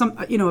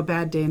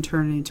bad day and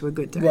turn it into a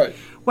good day. Right.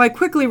 Well, I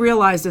quickly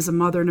realized as a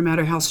mother, no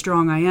matter how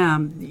strong I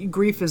am,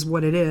 grief is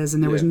what it is,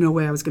 and there was no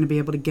way I was going to be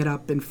able to get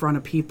up in front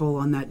of people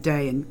on that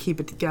day and keep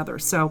it together.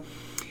 So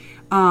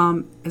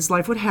as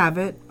life would have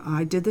it,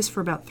 I did this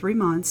for about 3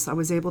 months. I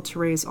was able to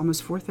raise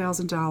almost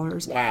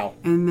 $4,000. Wow.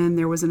 And then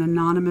there was an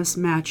anonymous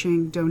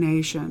matching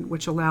donation,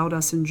 which allowed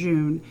us in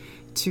June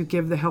to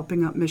give the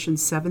Helping Up Mission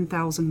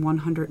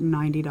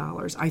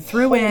 $7,190. I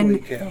threw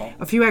in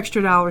a few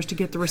extra dollars to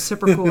get the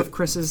reciprocal of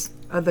Chris's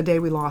the day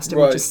we lost him,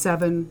 which is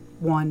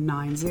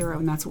 $7,190,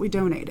 and that's what we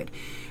donated.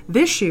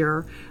 This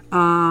year,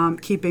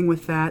 keeping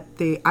with that,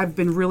 I've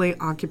been really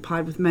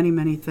occupied with many,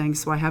 many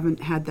things, so I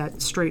haven't had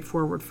that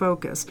straightforward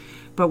focus.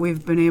 But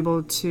we've been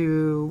able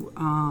to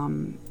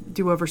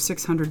do over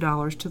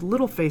 $600 to the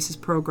Little Faces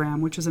program,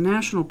 which is a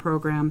national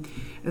program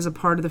as a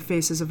part of the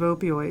Faces of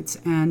Opioids.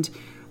 And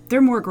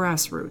they're more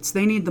grassroots.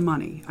 They need the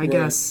money, I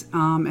guess.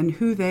 And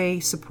who they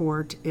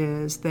support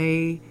is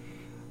they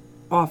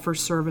offer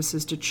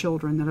services to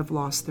children that have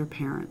lost their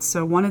parents.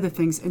 So one of the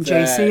things, and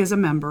JC is a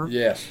member.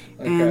 Yes.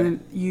 Okay.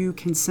 And you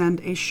can send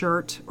a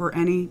shirt or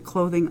any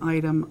clothing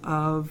item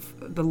of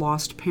the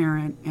lost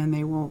parent, and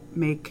they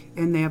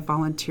have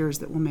volunteers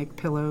that will make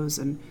pillows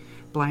and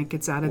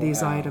blankets out of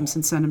these items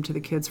and send them to the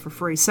kids for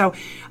free. So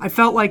I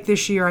felt like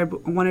this year I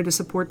wanted to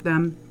support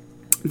them.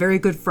 Very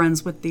good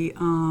friends with the,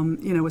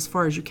 as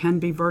far as you can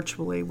be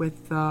virtually,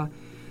 with the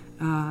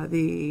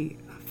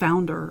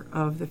founder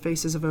of the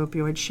Faces of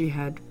Opioids. She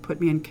had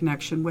put me in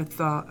connection with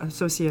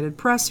Associated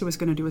Press, who was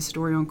going to do a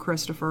story on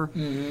Christopher,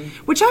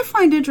 which I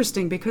find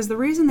interesting because the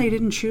reason they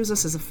didn't choose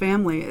us as a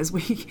family is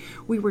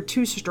we were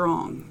too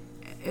strong.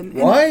 And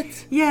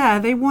What? Yeah,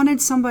 they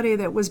wanted somebody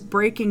that was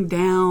breaking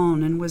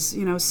down and was,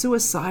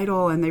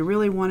 suicidal, and they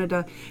really wanted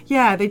to.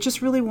 Yeah, they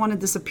just really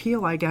wanted this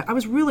appeal. I guess I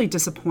was really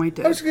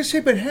disappointed. I was going to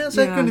say, but how's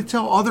that going to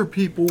tell other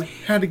people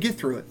how to get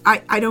through it?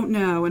 I don't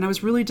know, and I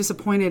was really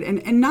disappointed,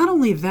 and not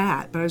only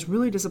that, but I was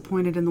really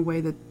disappointed in the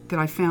way that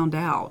I found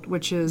out,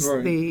 which is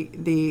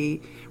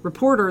the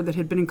reporter that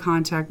had been in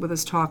contact with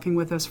us, talking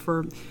with us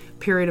for a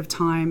period of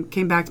time,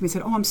 came back to me and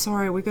said, "Oh, I'm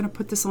sorry, we're going to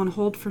put this on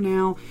hold for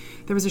now.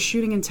 There was a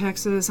shooting in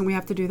Texas, and we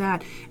have to do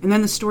that." And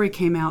then the story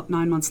came out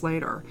 9 months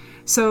later.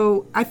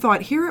 So I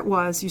thought, here it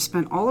was, you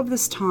spent all of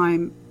this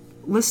time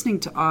listening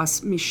to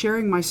us, me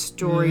sharing my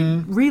story,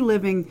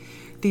 reliving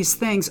these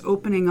things,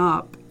 opening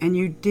up, and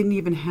you didn't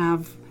even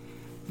have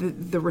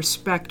the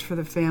respect for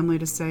the family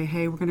to say,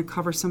 "Hey, we're going to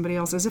cover somebody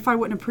else," as if I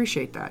wouldn't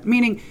appreciate that.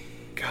 Meaning,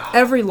 God.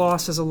 Every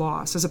loss is a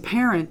loss. As a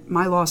parent,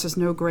 my loss is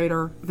no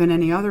greater than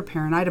any other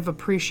parent. I'd have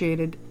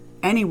appreciated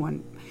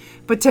anyone.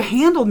 But to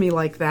handle me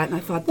like that, and I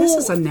thought, this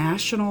is a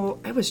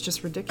national, it was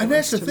just ridiculous. And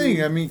that's the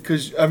thing. Me.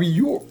 Because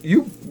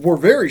you were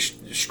very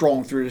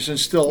strong through this and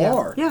still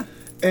are. Yeah.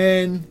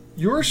 And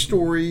your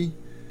story,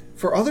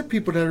 for other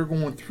people that are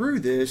going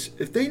through this,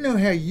 if they know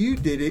how you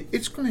did it,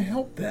 it's going to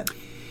help them.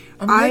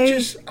 I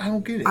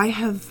don't get it.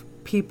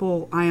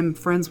 I am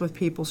friends with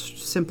people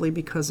simply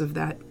because of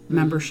that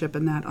membership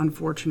in that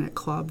unfortunate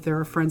club. There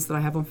are friends that I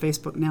have on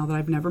Facebook now that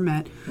I've never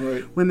met,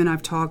 women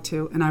I've talked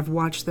to, and I've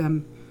watched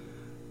them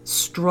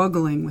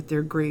struggling with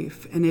their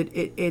grief. And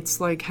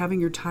it's like having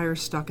your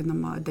tires stuck in the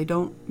mud. They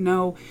don't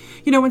know.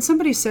 When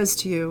somebody says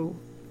to you,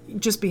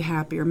 just be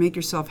happy or make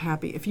yourself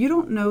happy, if you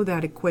don't know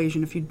that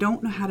equation, if you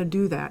don't know how to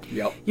do that,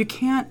 you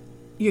can't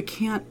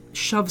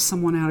shove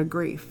someone out of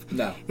grief.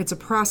 No. It's a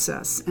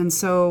process. And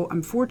so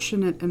I'm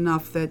fortunate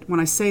enough that when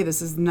I say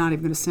this is not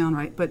even going to sound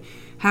right, but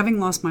having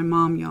lost my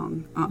mom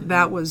young,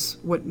 that was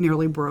what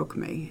nearly broke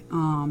me.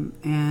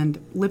 And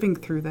living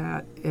through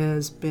that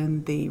has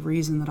been the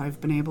reason that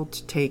I've been able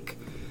to take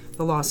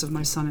the loss of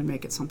my son and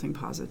make it something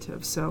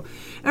positive. So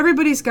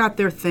everybody's got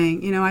their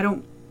thing. I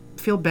don't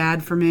feel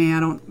bad for me. I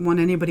don't want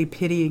anybody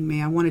pitying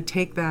me. I want to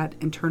take that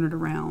and turn it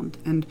around.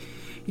 And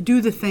you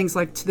do the things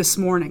like this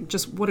morning.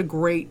 Just what a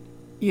great,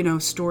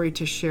 story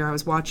to share. I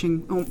was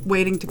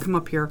waiting to come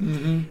up here.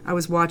 I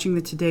was watching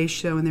the Today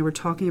Show, and they were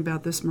talking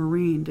about this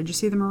Marine. Did you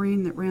see the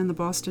Marine that ran the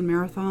Boston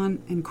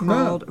Marathon and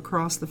crawled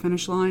across the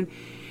finish line?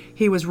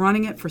 He was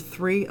running it for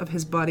 3 of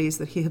his buddies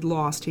that he had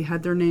lost. He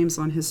had their names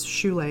on his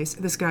shoelace.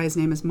 This guy's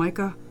name is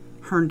Micah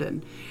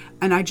Herndon.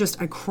 And I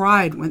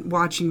cried when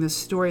watching this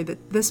story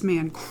that this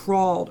man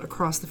crawled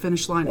across the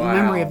finish line in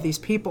memory of these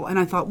people. And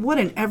I thought, what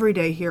an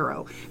everyday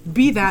hero.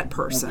 Be that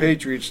person. On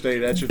Patriots Day,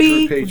 that's a true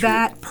patriot. Be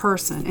that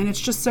person. And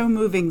it's just so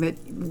moving that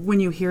when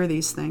you hear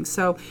these things.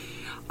 So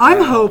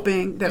I'm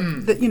hoping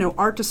that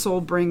Art to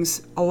Soul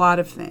brings a lot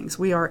of things.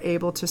 We are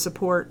able to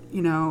support,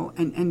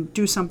 and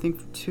do something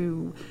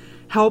to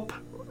help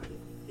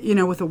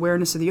with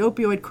awareness of the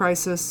opioid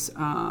crisis.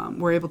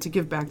 We're able to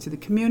give back to the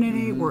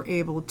community. We're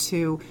able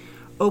to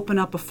open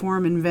up a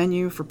forum and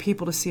venue for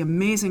people to see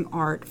amazing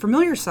art.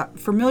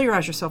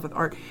 Familiarize yourself with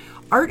art.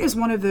 Art is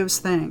one of those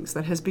things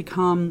that has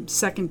become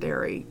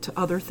secondary to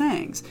other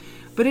things,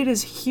 but it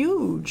is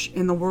huge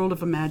in the world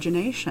of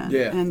imagination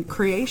and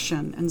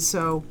creation. And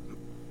so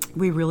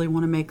we really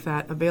want to make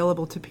that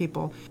available to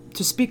people.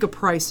 To speak of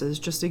prices,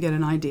 just to get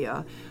an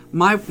idea,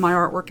 my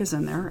artwork is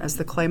in there as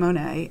the Clay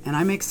Monet, and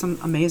I make some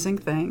amazing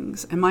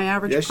things. And my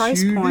average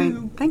price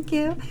point, thank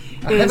you.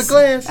 I have a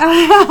glass.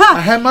 I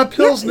have my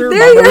Pilsner,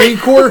 my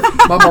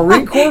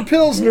Marine Corps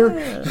Pilsner.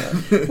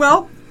 Yeah.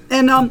 Well,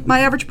 and my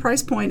average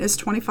price point is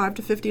 $25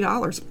 to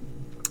 $50.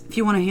 If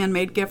you want a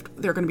handmade gift,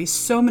 there are going to be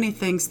so many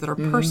things that are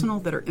personal,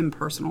 that are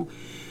impersonal.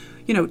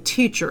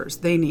 Teachers,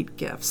 they need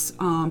gifts.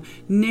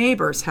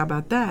 Neighbors, how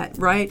about that,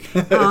 right?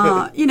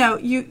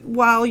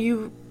 While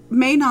you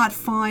may not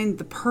find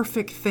the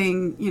perfect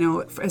thing,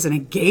 as an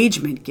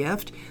engagement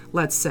gift,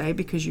 let's say,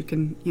 because you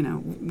can,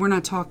 we're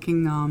not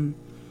talking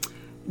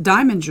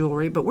diamond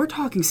jewelry, but we're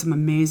talking some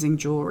amazing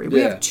jewelry.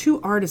 We have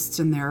 2 artists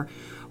in there.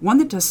 One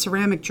that does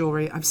ceramic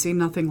jewelry, I've seen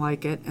nothing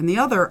like it, and the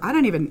other, I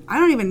don't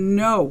even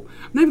know.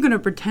 I'm not even going to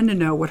pretend to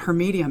know what her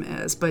medium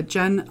is. But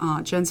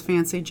Jen's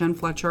Fancy, Jen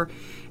Fletcher,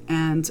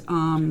 and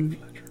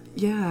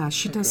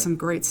she does some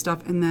great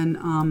stuff. And then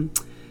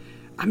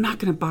I'm not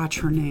going to botch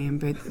her name,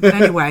 but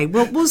anyway,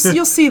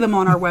 you'll see them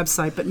on our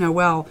website. But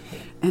Noelle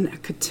and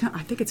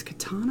I think it's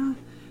Katana.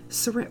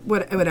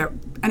 Whatever.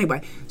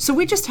 Anyway, so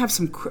we just have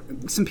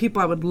some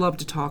people I would love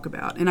to talk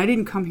about, and I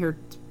didn't come here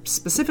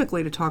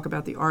specifically to talk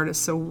about the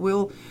artists.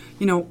 So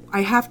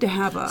I have to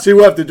have a. See,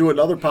 we'll have to do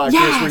another podcast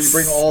where you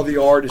bring all the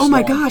artists. Oh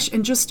my gosh,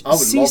 and just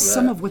see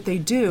some of what they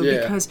do,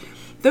 because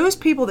those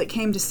people that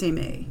came to see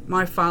me,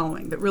 my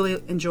following, that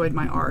really enjoyed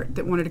my art,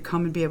 that wanted to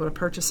come and be able to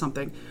purchase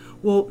something,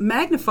 well,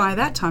 magnify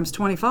that times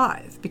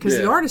 25, because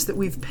the artists that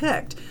we've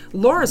picked,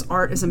 Laura's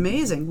art is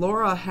amazing.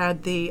 Laura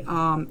had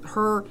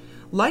her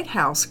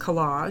lighthouse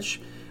collage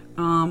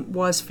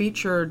was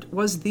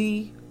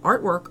the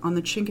artwork on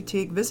the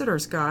Chincoteague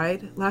Visitor's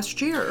Guide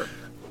last year.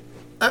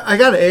 I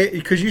got to,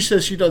 because you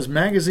said she does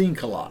magazine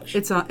collage.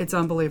 It's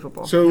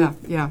unbelievable. So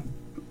yeah.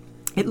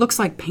 It looks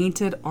like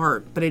painted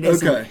art, but it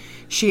isn't. Okay.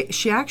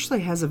 She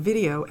actually has a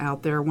video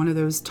out there, one of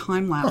those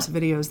time-lapse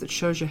videos that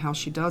shows you how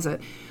she does it.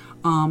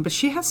 But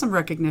she has some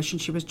recognition.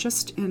 She was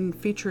just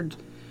featured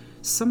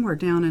somewhere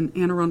down in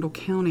Anne Arundel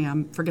County.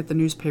 I forget the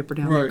newspaper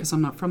down there because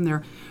I'm not from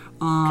there.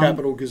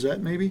 Capital Gazette,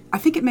 maybe? I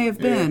think it may have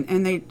been.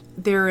 And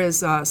there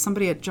is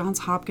somebody at Johns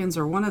Hopkins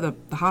or one of the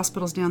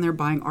hospitals down there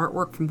buying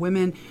artwork from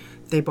women.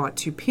 They bought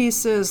 2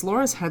 pieces.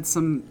 Laura's had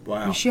some.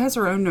 Wow. She has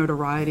her own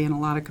notoriety in a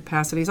lot of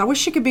capacities. I wish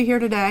she could be here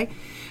today.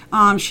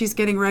 She's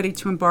getting ready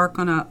to embark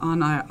on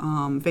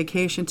a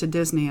vacation to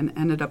Disney and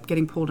ended up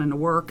getting pulled into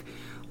work,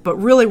 but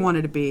really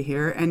wanted to be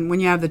here. And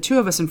when you have the 2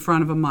 of us in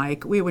front of a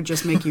mic, we would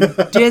just make you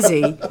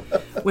dizzy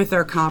with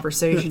our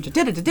conversation.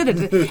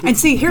 And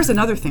see, here's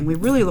another thing. We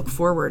really look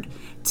forward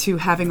to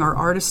having our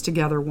artists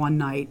together one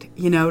night,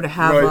 to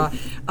have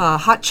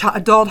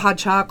adult hot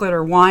chocolate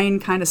or wine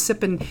kind of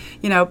sipping,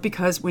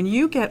 because when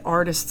you get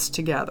artists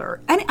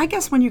together, and I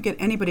guess when you get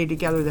anybody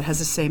together that has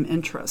the same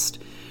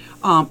interest,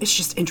 it's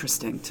just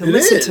interesing to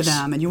listen to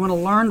them, and you want to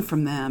learn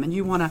from them, and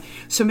you want to.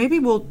 So maybe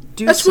we'll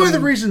do. That's one of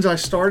the reasons I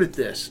started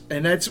this,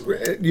 and that's for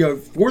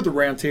the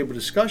roundtable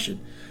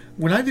discussion.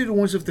 When I do the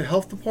ones with the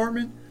health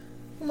department,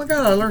 oh my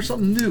God, I learn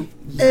something new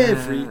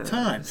every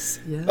time.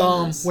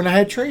 Yes. When I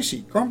had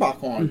Tracy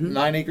Grumbach on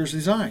 9 Acres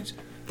Designs.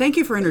 Thank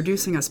you for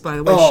introducing us, by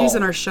the way. She's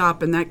in our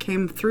shop, and that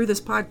came through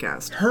this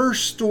podcast. Her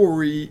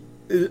story,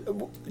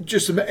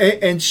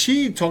 and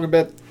she talking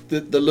about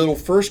the little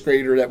first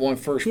grader that won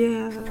first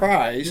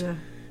prize. Yeah.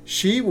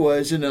 She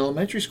was in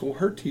elementary school.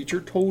 Her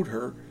teacher told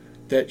her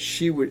that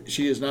she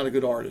is not a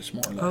good artist,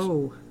 more or less.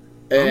 Oh,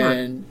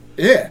 and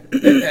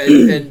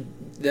and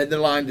the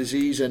Lyme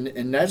disease,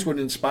 and that's what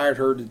inspired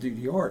her to do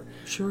the art.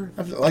 Sure.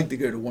 I'd like to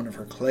go to one of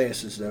her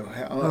classes, though.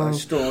 I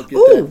still don't get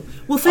that.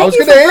 Well, thank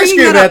you for bringing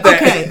that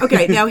up.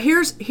 Okay. Now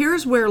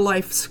here's where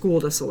life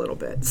schooled us a little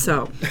bit.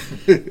 So,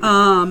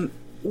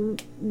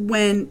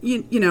 when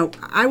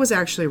I was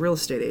actually a real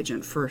estate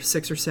agent for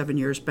 6 or 7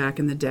 years back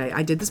in the day.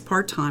 I did this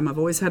part time. I've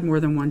always had more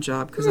than one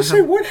job because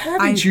what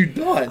haven't you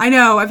done? I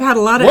know I've had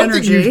a lot of energy.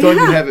 One thing you've done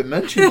you haven't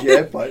mentioned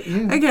yet, but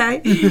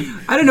okay,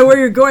 I don't know where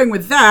you're going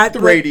with that. The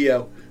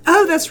radio.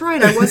 Oh, that's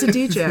right. I was a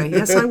DJ.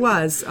 Yes, I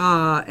was.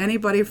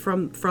 Anybody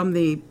from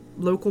the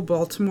local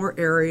Baltimore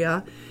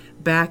area.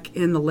 Back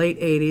in the late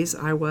 80s,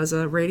 I was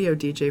a radio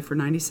DJ for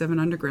 97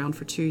 Underground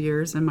for 2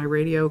 years, and my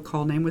radio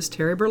call name was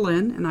Terry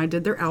Berlin, and I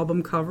did their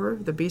album cover,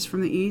 The Beast from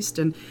the East,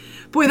 and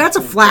boy, that's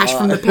a flash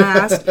from the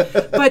past.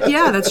 But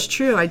yeah, that's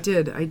true. I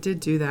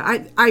did do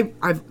that.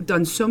 I've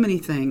done so many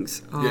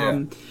things.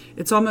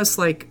 It's almost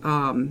like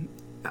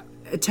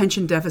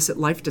attention deficit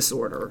life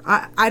disorder.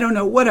 I don't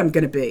know what I'm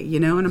going to be,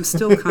 and I'm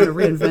still kind of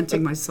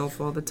reinventing myself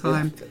all the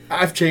time.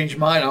 I've changed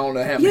mine. I don't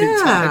know how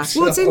many times.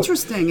 Well, it's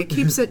interesting. It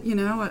keeps it,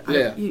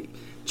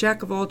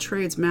 jack of all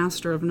trades,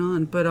 master of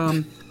none. But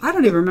I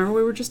don't even remember what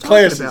we were just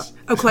talking about.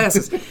 Oh,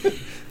 classes.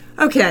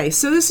 Okay,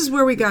 so this is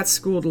where we got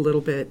schooled a little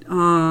bit.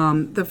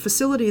 The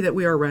facility that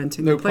we are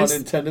renting. No pun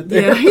intended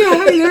there.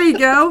 Yeah, there you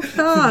go.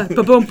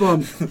 Ba-boom,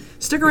 boom.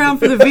 Stick around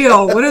for the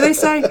veal. What do they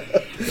say?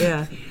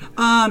 Yeah.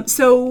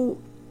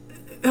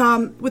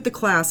 With the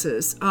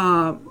classes,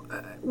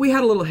 we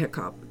had a little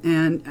hiccup,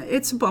 and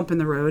it's a bump in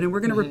the road, and we're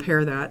going to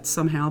repair that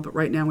somehow, but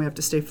right now we have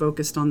to stay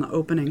focused on the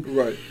opening.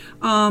 Right.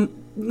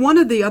 One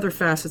of the other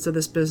facets of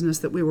this business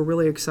that we were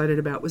really excited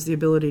about was the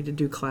ability to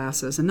do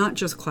classes, and not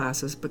just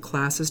classes, but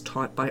classes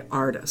taught by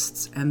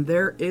artists, and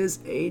there is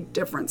a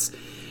difference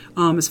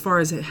as far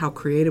as how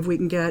creative we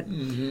can get.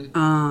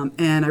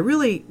 And I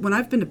really, when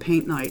I've been to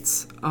paint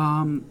nights,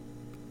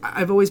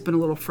 I've always been a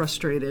little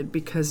frustrated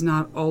because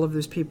not all of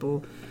those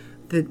people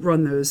that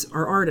run those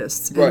are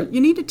artists. And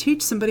you need to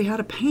teach somebody how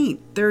to paint.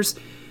 There's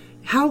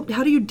how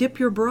do you dip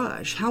your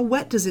brush? How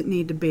wet does it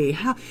need to be?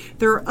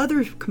 There are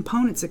other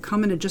components that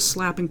come into just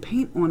slapping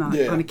paint on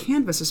a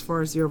canvas as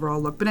far as the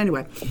overall look. But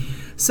anyway,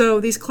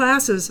 so these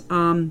classes,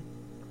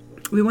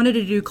 we wanted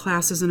to do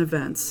classes and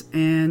events.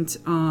 And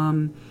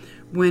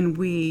when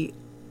we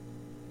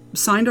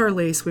signed our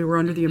lease, we were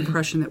under the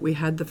impression that we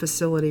had the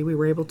facility. We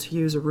were able to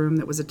use a room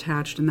that was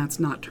attached, and that's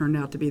not turned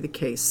out to be the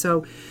case.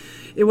 So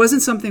it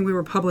wasn't something we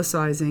were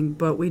publicizing,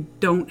 but we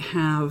don't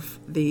have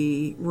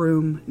the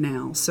room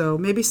now. So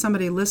maybe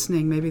somebody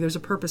listening, maybe there's a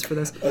purpose for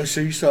this. Oh,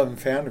 so you still haven't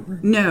found a room?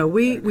 No,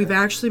 we've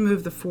actually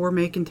moved the 4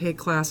 make and take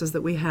classes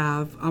that we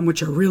have,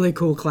 which are really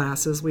cool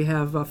classes. We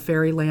have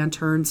fairy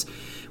lanterns.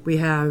 We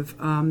have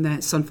the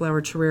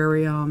sunflower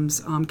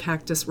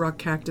terrariums, rock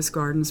cactus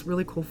gardens,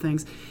 really cool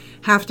things.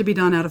 Have to be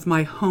done out of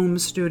my home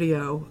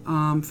studio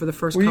for the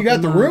first couple of months. Well, you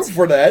got the room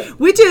for that.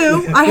 We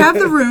do. I have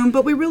the room,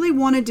 but we really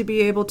wanted to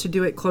be able to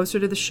do it closer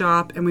to the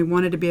shop, and we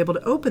wanted to be able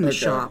to open the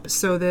shop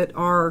so that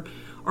our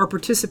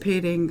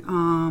participating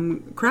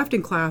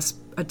crafting class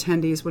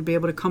attendees would be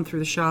able to come through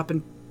the shop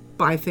and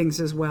buy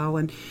things as well.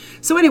 And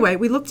so anyway,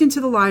 we looked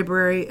into the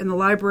library, and the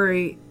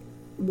library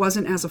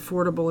wasn't as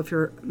affordable if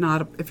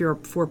you're a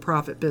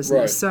for-profit business.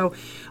 Right. So,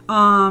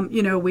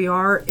 we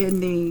are in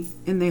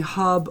the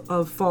hub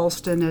of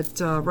Falston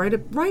at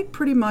right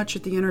pretty much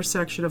at the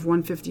intersection of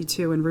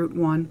 152 and Route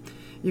 1.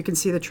 You can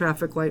see the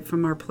traffic light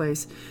from our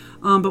place.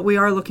 But we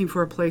are looking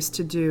for a place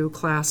to do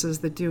classes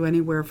that do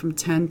anywhere from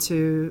 10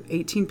 to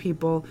 18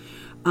 people.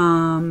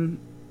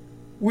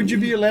 Would you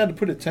be allowed to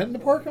put a tent in the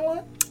parking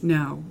lot?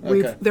 No.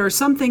 Okay. There are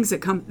some things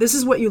that come... This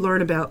is what you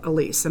learn about a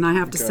lease. And I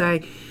have to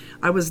say,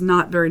 I was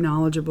not very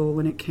knowledgeable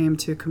when it came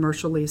to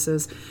commercial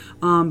leases.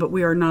 But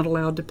we are not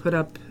allowed to put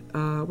up...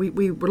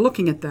 we were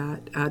looking at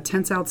that.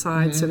 Tents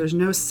outside, so there's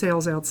no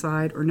sales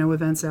outside or no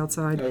events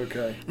outside.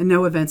 Okay. And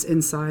no events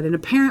inside. And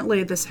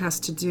apparently this has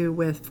to do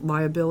with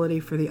liability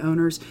for the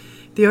owners.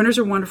 The owners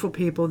are wonderful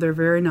people. They're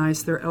very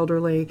nice. They're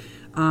elderly.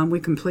 We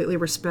completely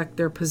respect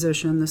their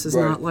position. This is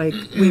not like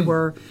we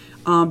were...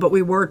 but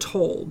we were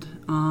told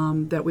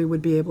that we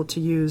would be able to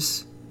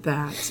use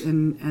that.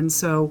 And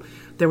so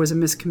there was a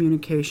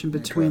miscommunication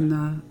between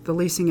the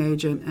leasing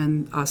agent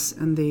and us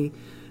and the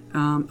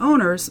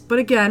owners. But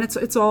again,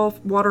 it's all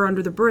water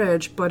under the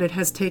bridge, but it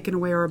has taken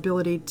away our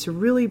ability to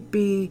really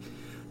be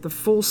the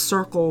full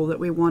circle that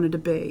we wanted to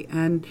be.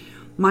 And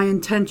my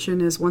intention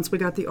is once we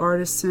got the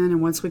artists in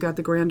and once we got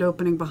the grand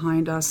opening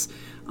behind us,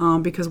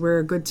 because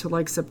we're good to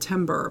like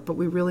September, but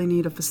we really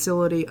need a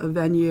facility, a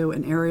venue,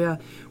 an area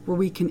where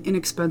we can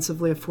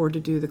inexpensively afford to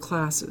do the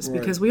classes. Right.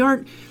 Because we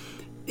aren't,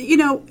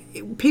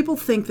 people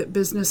think that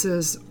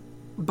businesses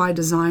by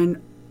design,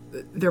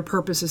 their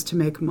purpose is to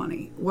make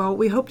money. Well,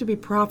 we hope to be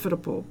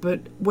profitable,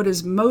 but what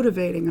is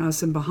motivating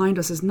us and behind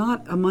us is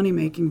not a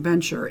money-making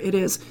venture. It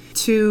is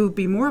to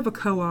be more of a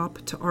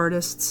co-op to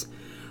artists,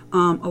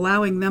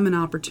 allowing them an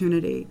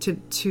opportunity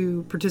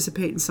to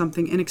participate in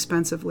something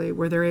inexpensively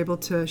where they're able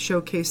to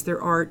showcase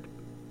their art,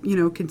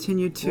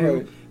 continue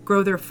to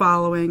grow their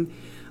following,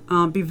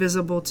 be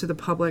visible to the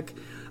public,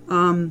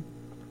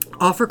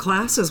 offer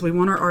classes. We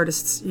want our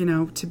artists,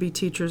 to be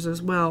teachers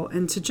as well,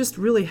 and to just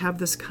really have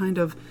this kind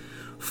of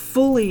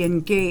fully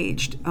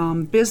engaged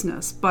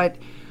business. But,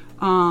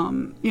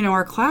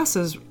 our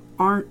classes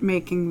aren't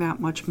making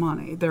that much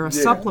money. They're a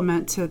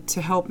supplement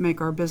to help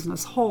make our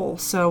business whole.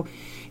 So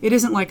it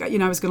isn't like, I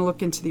was going to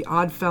look into the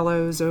Odd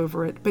Fellows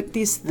over it, but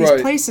these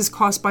places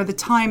cost by the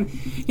time,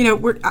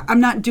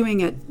 I'm not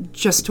doing it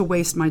just to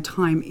waste my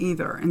time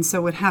either. And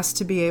so it has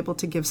to be able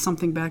to give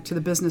something back to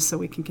the business so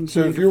we can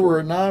continue. So if you were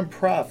a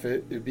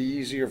nonprofit, it'd be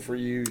easier for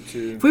you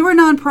to... If we were a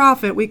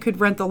nonprofit, we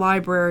could rent the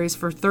libraries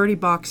for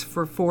 $30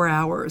 for 4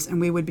 hours and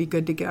we would be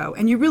good to go.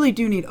 And you really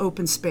do need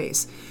open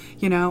space.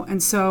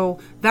 And so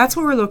that's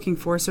what we're looking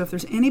for. So if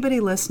there's anybody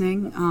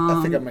listening...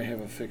 I think I may have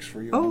a fix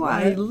for you. Oh,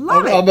 I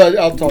love it.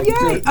 I'll tell you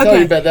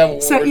about that when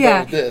we're done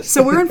with this.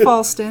 So we're in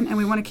Falston, and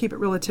we want to keep it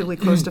relatively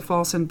close to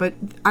Falston, but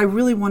I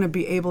really want to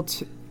be able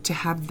to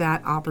have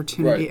that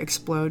opportunity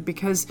explode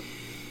because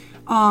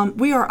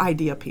we are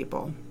idea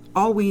people.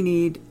 All we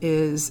need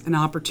is an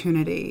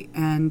opportunity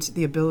and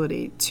the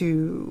ability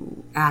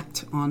to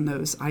act on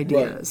those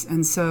ideas.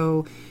 And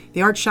so...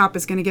 The art shop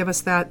is going to give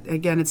us that.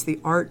 Again, it's the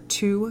Art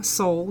to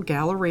Soul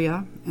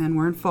Galleria, and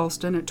we're in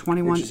Falston at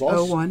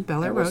 2101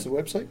 Bel Air Road. What's the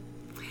website?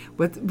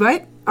 What's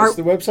the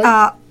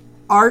website?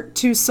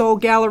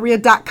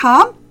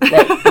 Art2soulgalleria.com.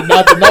 Right, but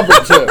not the number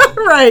 2.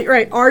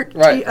 right. Art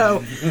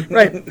T-O.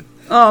 Right.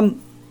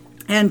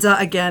 And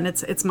again,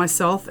 it's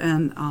myself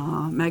and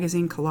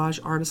magazine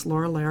collage artist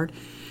Laura Laird.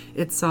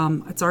 It's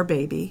our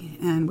baby,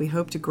 and we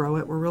hope to grow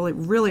it. We're really,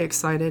 really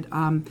excited.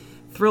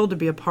 Thrilled to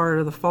be a part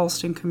of the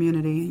Falston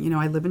community.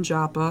 I live in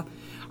Joppa.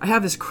 I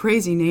have this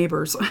crazy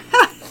neighbors.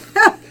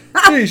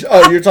 Jeez.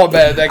 Oh, you're talking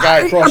about that guy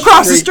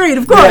across the street.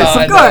 Of course,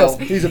 yeah, of course.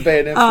 He's a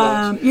bad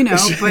influence.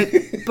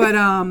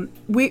 But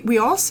we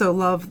also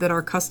love that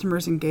our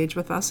customers engage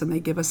with us and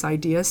they give us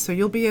ideas. So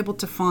you'll be able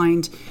to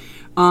find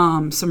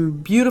some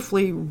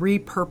beautifully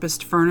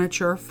repurposed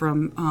furniture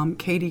from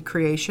Katie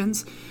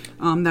Creations.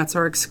 That's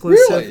our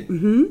exclusive.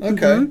 Really?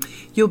 Okay.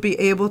 You'll be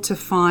able to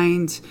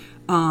find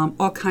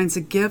all kinds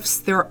of gifts.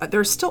 There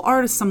are still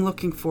artists I'm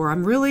looking for.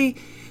 I'm really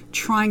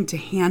trying to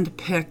hand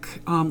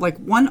pick. Like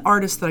one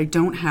artist that I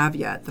don't have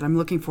yet that I'm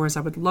looking for is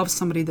I would love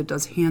somebody that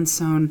does hand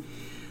sewn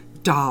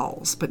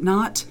dolls, but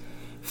not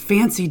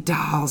fancy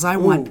dolls. I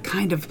want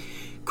kind of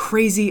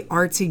crazy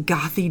artsy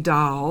gothy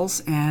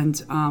dolls,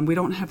 and we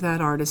don't have that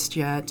artist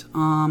yet.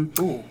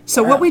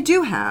 So what we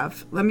do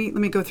have, let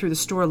me go through the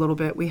store a little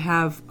bit. We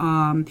have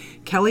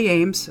Kelly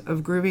Ames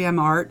of Groovy M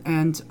Art,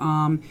 and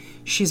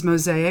she's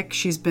mosaic.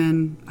 She's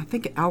been, I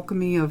think,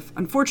 Alchemy of.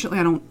 Unfortunately,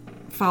 I don't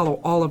follow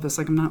all of this.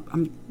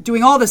 I'm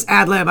doing all this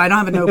ad lib. I don't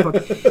have a notebook.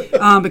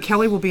 But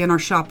Kelly will be in our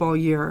shop all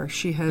year.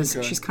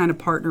 She's kind of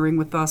partnering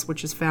with us,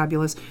 which is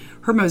fabulous.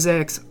 Her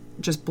mosaics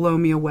just blow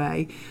me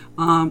away.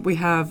 We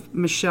have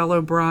Michelle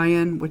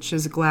O'Brien, which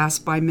is Glass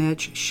by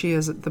Mitch. She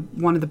is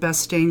one of the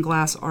best stained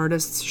glass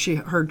artists.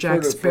 Her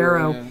Jack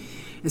Sparrow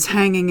is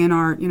hanging in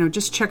our,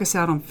 just check us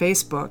out on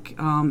Facebook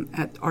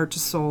at Art to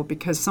Soul,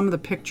 because some of the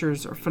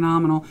pictures are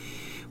phenomenal.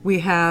 We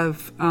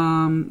have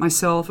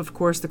myself, of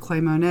course, the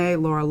Clay Monet,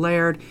 Laura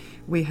Laird.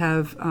 We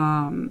have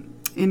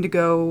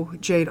Indigo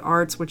Jade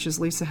Arts, which is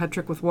Lisa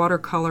Hetrick with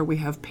watercolor. We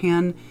have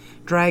Pan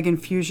Dragon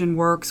Fusion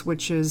Works,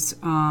 which is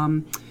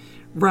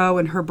Ro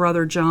and her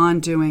brother John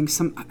doing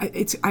some.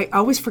 I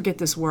always forget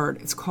this word.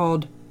 It's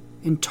called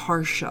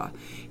intarsia.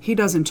 He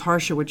does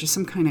intarsia, which is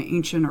some kind of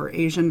ancient or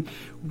Asian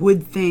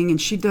wood thing, and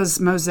she does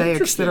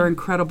mosaics that are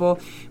incredible.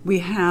 We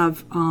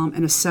have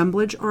an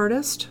assemblage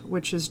artist,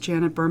 which is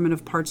Janet Berman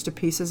of Parts to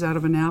Pieces out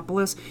of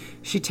Annapolis.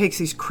 She takes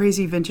these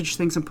crazy vintage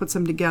things and puts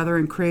them together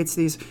and creates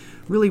these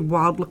really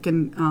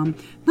wild-looking,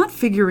 not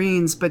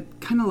figurines,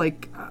 but kind of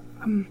like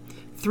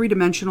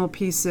three-dimensional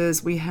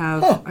pieces. We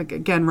have,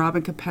 again,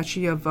 Robin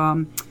Capecci of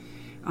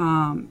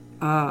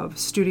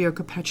Studio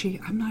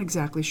Capecci. I'm not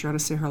exactly sure how to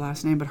say her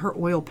last name, but her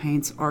oil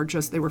paints are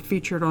just, they were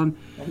featured on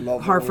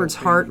Hartford's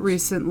Heart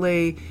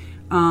recently.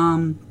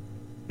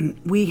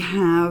 We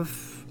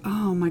have,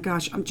 oh my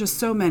gosh, just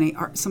so many,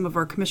 some of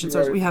our commissions.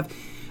 Right. We have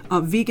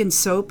vegan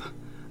soap,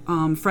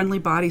 Friendly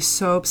Body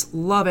soaps,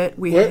 love it.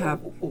 We have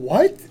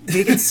what?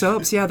 Vegan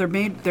soaps, yeah,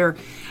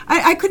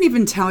 I couldn't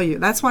even tell you.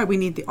 That's why we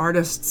need the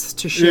artists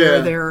to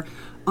share their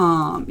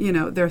we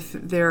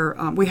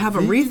have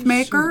a wreath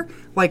maker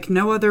like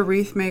no other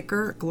wreath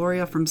maker,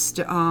 Gloria from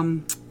see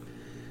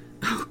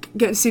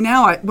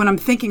now when I'm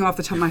thinking off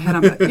the top of my head,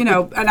 I'm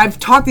and I've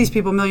taught these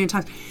people a million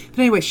times, but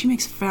anyway, she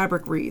makes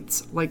fabric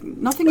wreaths like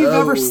nothing you've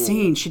ever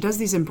seen. She does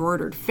these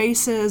embroidered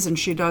faces and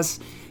she does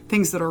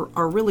things that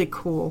are really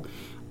cool.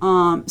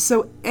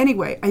 So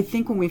anyway, I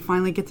think when we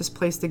finally get this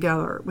place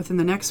together within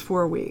the next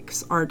 4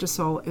 weeks, Art de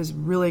Soul is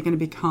really going to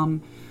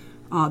become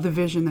the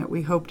vision that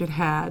we hoped it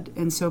had.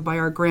 And so by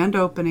our grand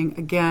opening,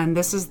 again,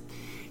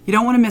 you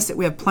don't want to miss it.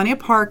 We have plenty of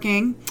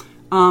parking.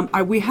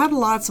 We had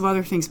lots of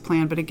other things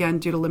planned, but again,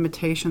 due to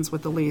limitations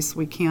with the lease,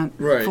 we can't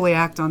fully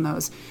act on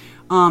those.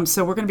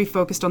 So we're going to be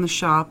focused on the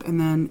shop, and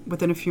then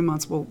within a few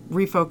months, we'll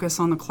refocus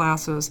on the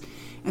classes.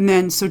 And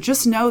then, so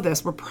just know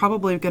this, we're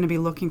probably going to be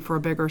looking for a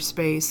bigger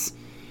space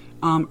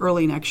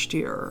early next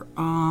year,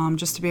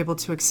 just to be able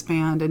to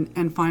expand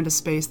and find a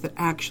space that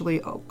actually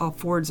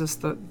affords us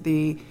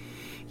the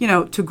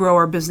to grow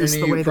our business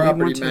the way that we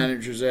want to. Property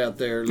managers out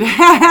there.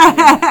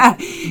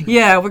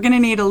 Yeah, we're going to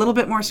need a little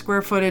bit more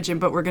square footage,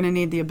 but we're going to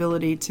need the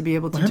ability to be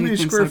able to do things. How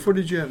many square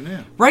footage do you have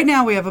now? Right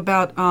now we have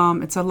about,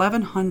 it's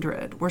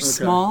 1,100. We're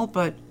small,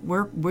 but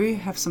we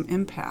have some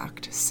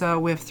impact. So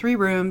we have 3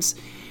 rooms.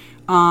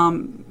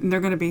 And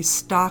they're going to be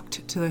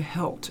stocked to the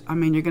hilt. I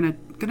mean, you're going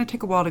to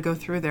take a while to go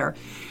through there.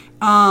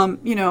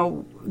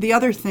 The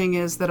other thing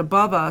is that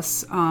above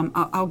us,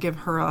 I'll give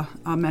her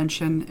a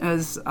mention,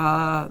 as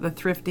the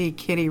Thrifty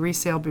Kitty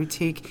Resale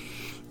Boutique,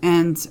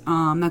 and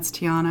that's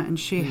Tiana, and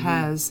she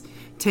has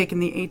taken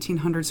the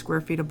 1,800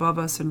 square feet above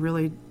us and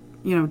really,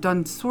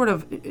 done sort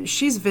of,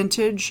 she's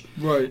vintage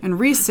and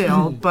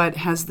resale, but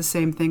has the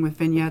same thing with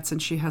vignettes,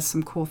 and she has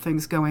some cool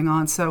things going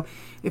on. So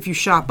if you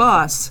shop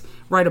us,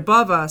 right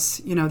above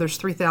us, there's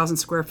 3,000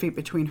 square feet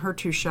between her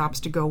 2 shops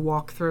to go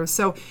walk through.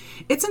 So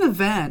it's an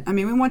event. I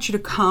mean, we want you to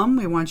come.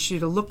 We want you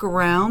to look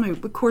around.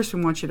 Of course,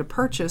 we want you to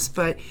purchase.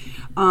 But,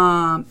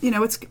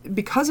 it's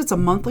because it's a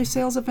monthly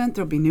sales event,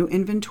 there'll be new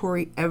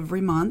inventory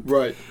every month.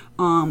 Right.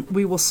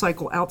 We will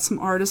cycle out some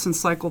artists and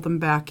cycle them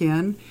back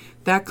in,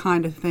 that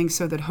kind of thing,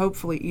 so that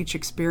hopefully each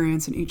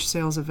experience and each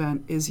sales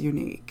event is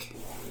unique.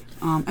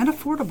 And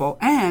affordable.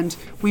 And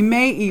we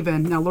may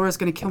even, now Laura's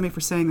going to kill me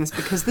for saying this,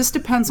 because this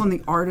depends on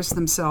the artists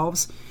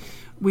themselves,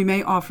 we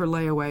may offer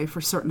layaway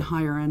for certain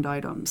higher end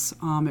items.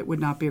 It would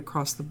not be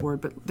across the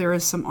board, but there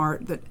is some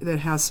art that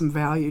has some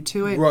value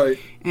to it. Right.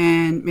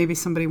 And maybe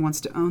somebody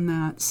wants to own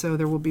that, so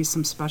there will be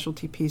some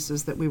specialty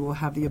pieces that we will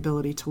have the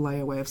ability to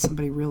lay away if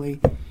somebody really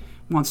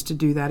wants to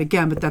do that.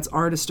 Again, but that's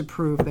artist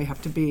approved. They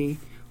have to be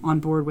on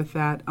board with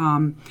that.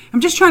 I'm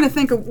just trying to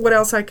think of what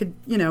else I could,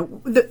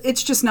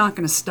 it's just not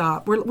going to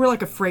stop. We're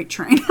like a freight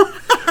train.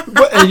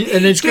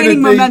 and it's gaining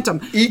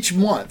momentum. Each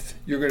month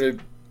you're going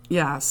to...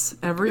 Yes,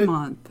 every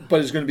month.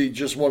 But it's going to be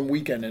just one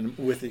weekend,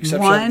 with the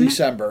exception of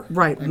December.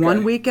 Right, okay.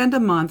 One weekend a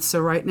month.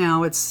 So right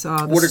now it's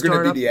what are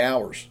going to be the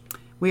hours?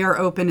 We are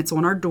open, it's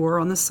on our door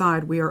on the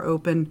side. We are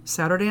open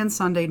Saturday and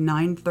Sunday,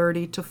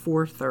 9:30 to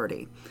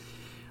 4:30.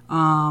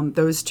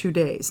 Those 2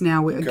 days.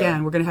 Now,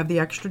 again, we're going to have the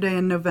extra day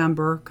in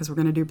November because we're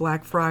going to do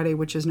Black Friday,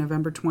 which is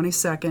November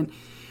 22nd.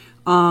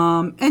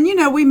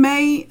 And, we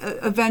may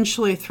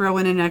eventually throw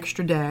in an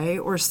extra day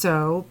or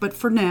so. But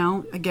for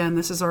now, again,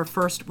 this is our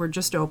first, we're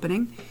just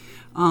opening.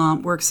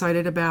 We're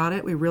excited about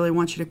it. We really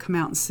want you to come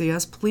out and see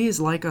us. Please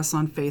like us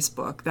on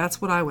Facebook.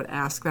 That's what I would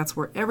ask. That's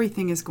where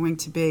everything is going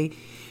to be,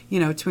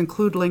 to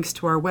include links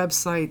to our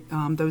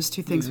website. Those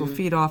 2 things will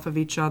feed off of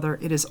each other.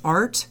 It is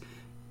art.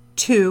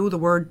 The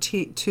word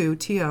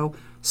T-O,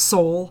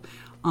 Soul.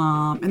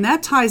 And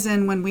that ties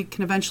in when we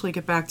can eventually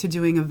get back to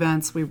doing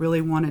events. We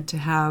really wanted to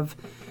have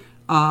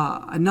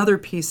another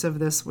piece of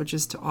this, which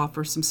is to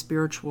offer some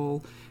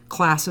spiritual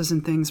classes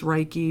and things,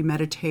 Reiki,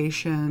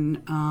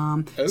 meditation,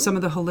 some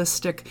of the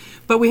holistic.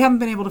 But we haven't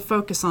been able to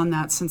focus on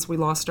that since we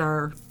lost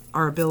our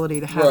our ability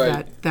to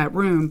have that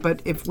room.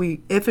 But if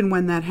and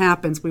when that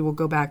happens, we will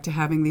go back to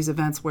having these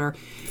events where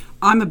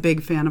I'm a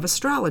big fan of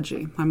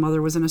astrology. My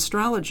mother was an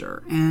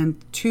astrologer,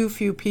 and too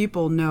few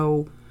people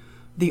know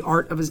the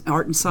art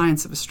and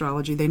science of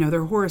astrology. They know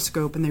their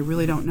horoscope, and they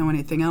really don't know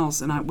anything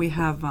else. And we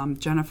have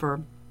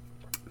Jennifer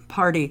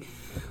Party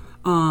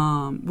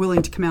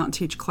willing to come out and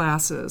teach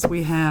classes.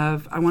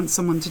 I want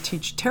someone to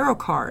teach tarot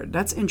card.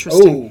 That's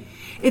interesting. Oh.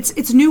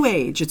 It's new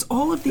age. It's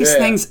all of these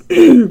things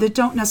that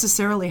don't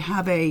necessarily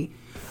have a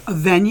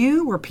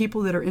venue where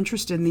people that are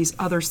interested in these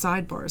other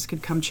sidebars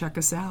could come check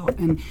us out.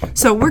 And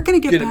so we're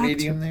going to get back a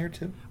medium there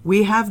too.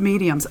 We have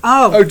mediums.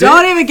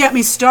 Don't even get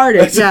me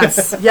started.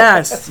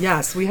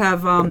 Yes. We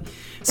have.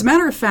 As a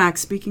matter of fact,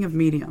 speaking of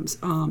mediums,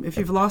 if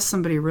you've lost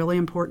somebody really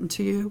important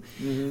to you,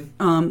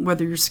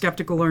 whether you're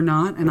skeptical or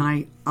not, and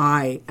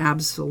I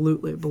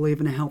absolutely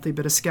believe in a healthy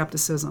bit of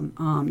skepticism,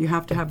 you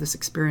have to have this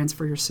experience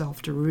for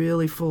yourself to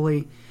really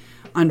fully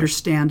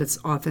understand its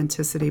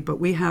authenticity. But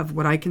we have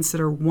what I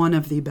consider one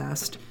of the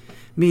best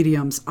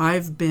mediums.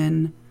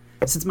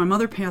 Since my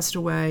mother passed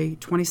away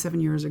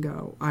 27 years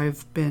ago,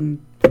 I've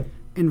been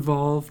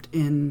involved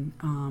in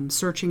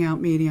searching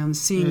out mediums,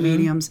 seeing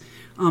mediums.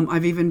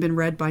 I've even been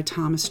read by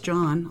Thomas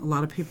John. A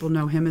lot of people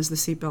know him as the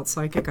seatbelt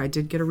psychic. I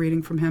did get a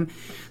reading from him.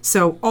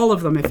 So all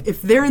of them,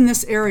 if they're in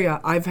this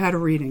area, I've had a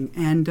reading.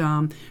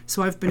 And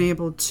so I've been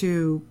able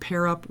to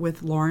pair up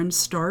with Lauren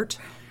Start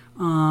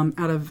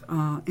out of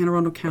Anne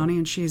Arundel County,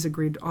 and she's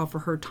agreed to offer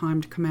her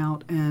time to come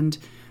out and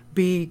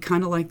be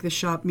kind of like the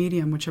shop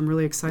medium, which I'm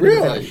really excited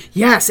about.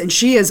 Yes, and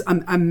she is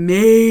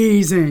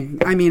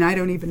amazing. I mean, I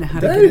don't even know how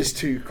to That is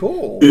too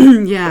cool.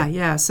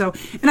 Yeah. So,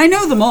 and I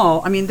know them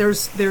all. I mean,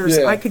 there's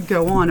I could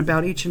go on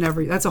about each and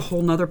every. That's a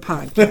whole nother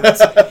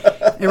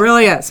podcast. It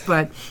really is.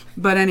 But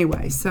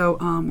anyway, so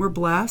we're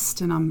blessed,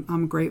 and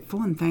I'm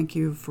grateful, and thank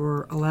you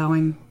for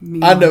allowing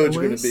me. I know it's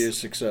going to be a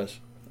success.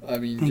 I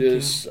mean,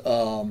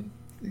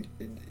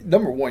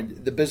 number one,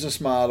 the business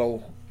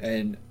model,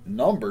 and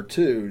number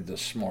two, the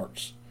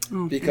smarts.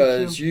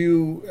 Because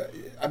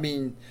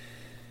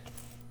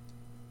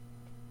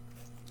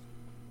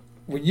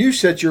when you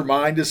set your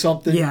mind to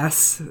something,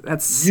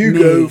 you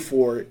go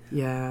for it.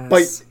 Yes.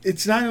 But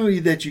it's not only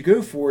that you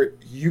go for it,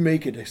 you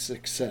make it a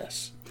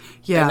success.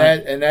 Yeah.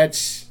 And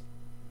that's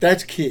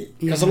key.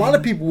 Because a lot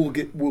of people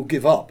will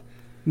give up.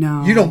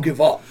 No. You don't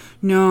give up.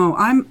 No,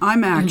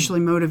 I'm actually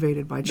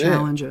motivated by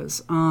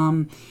challenges.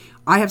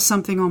 I have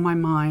something on my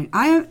mind.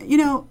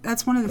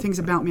 That's one of the things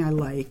about me I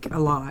like a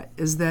lot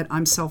is that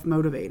I'm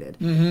self-motivated.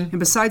 And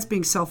besides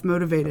being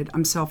self-motivated,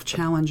 I'm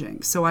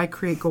self-challenging. So I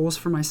create goals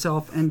for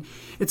myself, and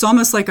it's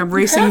almost like I'm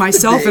racing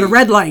myself at a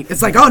red light.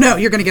 It's like, oh no,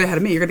 you're going to get ahead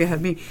of me. You're going to get ahead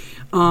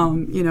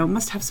of me.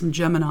 Must have some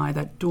Gemini,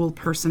 that dual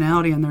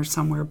personality in there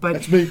somewhere.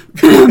 But that's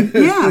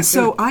me.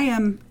 So I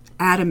am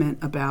adamant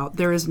about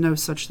there is no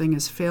such thing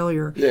as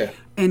failure. Yeah.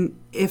 And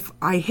if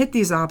I hit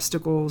these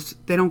obstacles,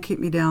 they don't keep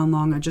me down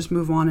long. I just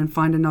move on and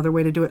find another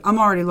way to do it. I'm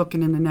already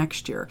looking into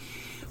next year,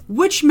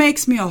 which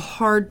makes me a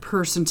hard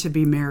person to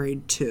be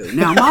married to.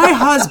 Now, my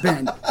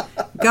husband,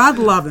 God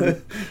love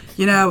him,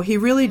 he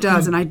really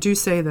does. And I do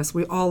say this.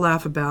 We all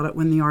laugh about it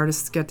when the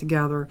artists get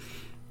together.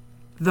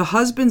 The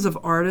husbands of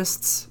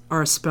artists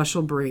are a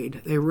special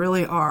breed. They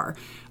really are.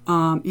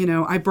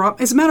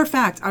 As a matter of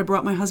fact, I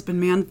brought my husband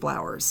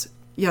man-flowers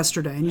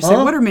yesterday. And you say,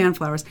 what are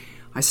man-flowers?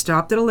 I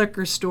stopped at a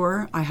liquor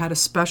store. I had a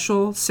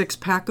special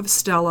 6-pack of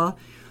Stella,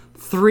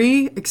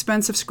 3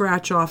 expensive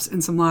scratch-offs,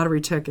 and some lottery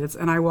tickets.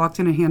 And I walked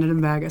in and handed him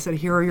a bag. I said,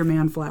 here are your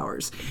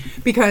man-flowers.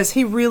 Because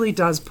he really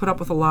does put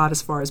up with a lot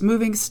as far as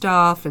moving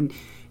stuff and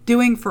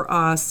doing for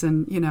us.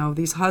 And,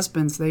 these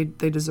husbands, they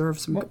deserve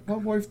some. My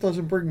wife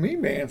doesn't bring me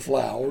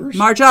man-flowers.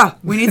 Marja,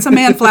 we need some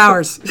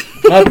man-flowers.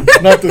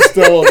 not the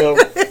Stella, though.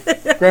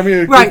 Grab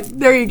me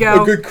there you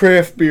go. A good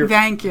craft beer.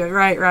 Thank you.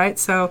 Right.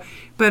 So,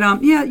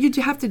 but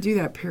you have to do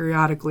that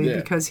periodically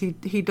because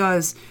he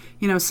does.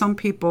 Some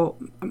people.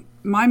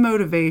 My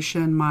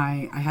motivation,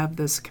 I have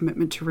this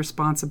commitment to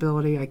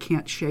responsibility. I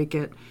can't shake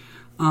it.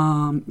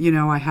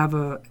 I have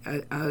a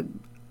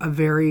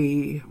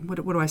very what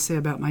do I say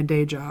about my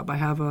day job? I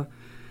have a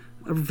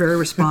very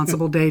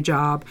responsible day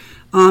job.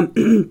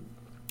 And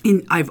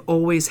I've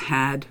always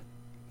had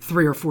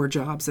 3 or 4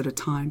 jobs at a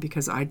time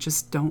because I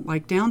just don't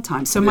like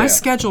downtime. So my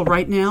schedule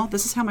right now,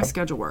 this is how my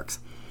schedule works.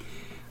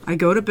 I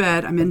go to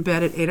bed. I'm in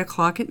bed at 8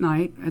 o'clock at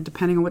night, and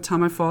depending on what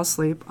time I fall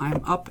asleep.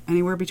 I'm up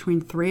anywhere between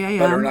 3 a.m.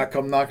 Better not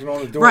come knocking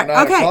on the door at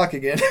 9 o'clock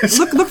again.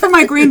 Look for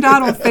my green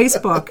dot on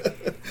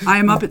Facebook. I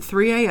am up at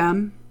 3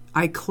 a.m.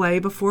 I clay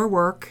before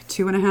work,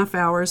 2.5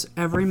 hours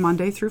every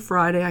Monday through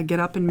Friday. I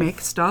get up and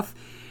make stuff.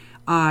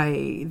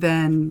 I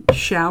then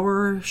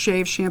shower,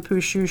 shave,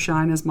 shampoo, shoe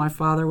shine, as my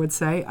father would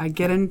say. I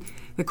get in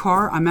the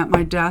car. I'm at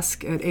my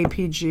desk at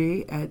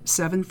APG at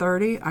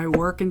 7:30. I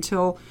work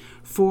until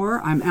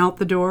 4. I'm out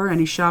the door.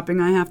 Any shopping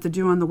I have to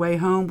do on the way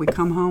home. We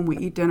come home. We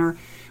eat dinner.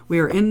 We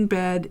are in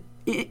bed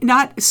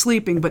not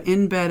sleeping, but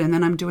in bed, and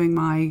then I'm doing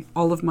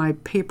all of my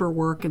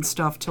paperwork and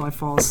stuff till I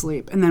fall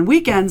asleep. And then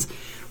weekends,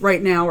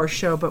 right now, are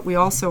show, but we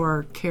also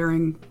are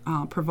caring,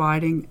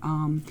 providing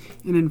an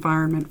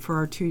environment for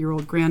our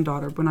 2-year-old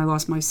granddaughter. When I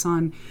lost my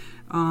son,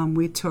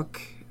 we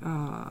took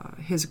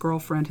his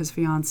girlfriend, his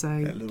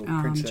fiance,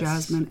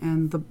 Jasmine,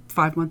 and the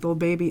 5-month-old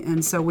baby,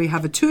 and so we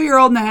have a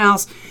 2-year-old in the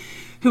house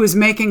who is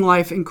making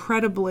life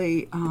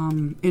incredibly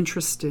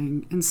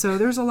interesting. And so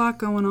there's a lot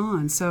going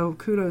on. So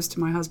kudos to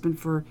my husband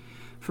for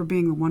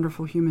being the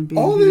wonderful human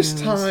being. All this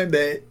time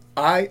that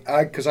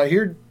because I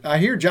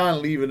hear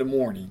John leave in the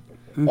morning.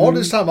 Mm-hmm. All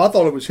this time I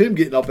thought it was him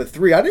getting up at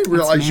 3. I didn't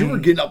realize you were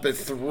getting up at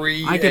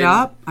 3. I get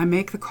up, I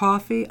make the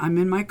coffee, I'm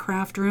in my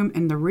craft room,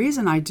 and the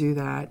reason I do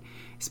that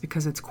is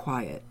because it's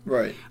quiet.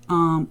 Right.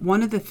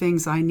 One of the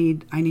things I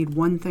need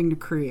one thing to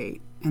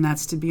create, and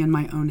that's to be in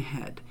my own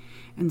head.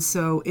 And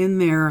so in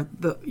there,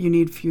 you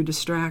need few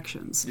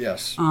distractions.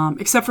 Yes.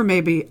 Except for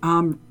maybe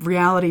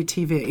reality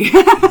TV.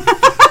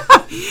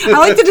 I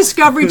like the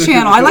Discovery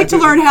Channel. I like to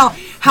learn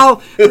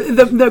how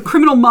the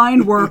criminal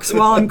mind works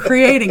while I'm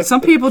creating.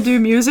 Some people do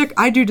music.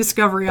 I do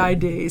Discovery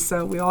ID.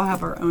 So we all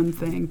have our own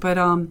thing.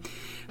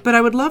 But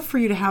I would love for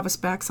you to have us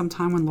back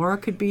sometime when Laura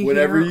could be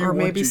Whenever here, or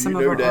maybe some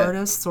of our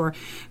artists.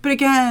 But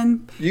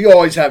again, you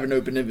always have an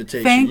open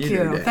invitation.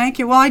 Thank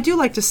you. Well, I do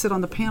like to sit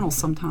on the panel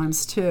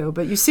sometimes too.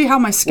 But you see how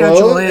my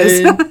schedule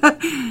is.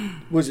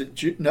 Was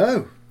it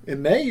no?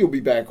 In May you'll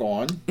be back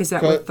on. Is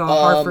that with the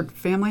Hartford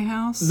Family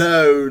House?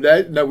 No,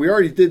 we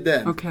already did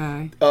that.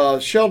 Okay.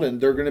 Sheldon,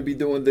 they're going to be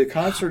doing the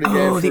concert again.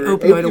 Oh, the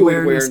opioid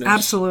awareness.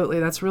 Absolutely,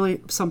 that's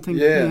really something.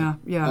 Yeah.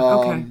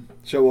 Okay.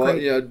 So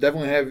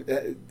definitely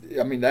have.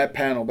 That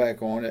panel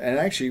back on, and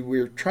actually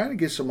we're trying to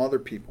get some other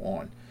people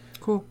on.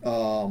 Cool.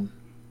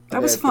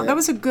 That was fun. That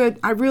was a good.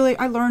 I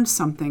learned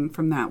something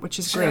from that, which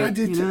is great. I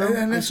did too.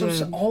 And that's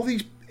all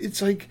these.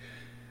 It's like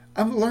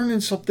I'm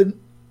learning something.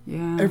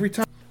 Every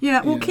time.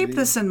 Yeah, well, keep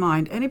this in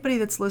mind. Anybody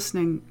that's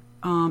listening,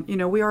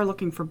 we are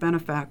looking for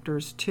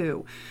benefactors,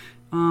 too.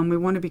 We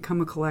want to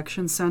become a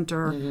collection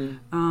center.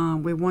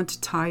 Mm-hmm. We want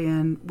to tie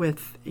in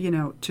with,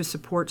 to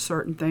support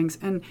certain things.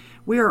 And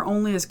we are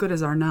only as good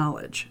as our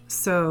knowledge.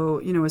 So,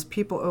 as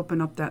people open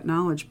up that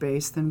knowledge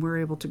base, then we're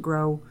able to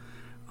grow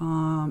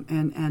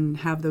and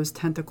have those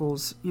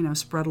tentacles,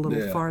 spread a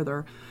little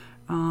farther.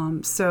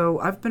 So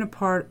I've been a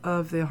part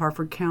of the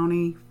Hartford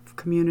County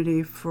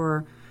community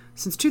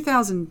since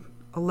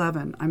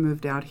 2011. I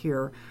moved out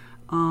here.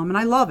 And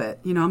I love it.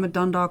 I'm a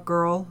Dundalk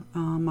girl.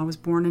 I was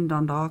born in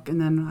Dundalk,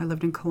 and then I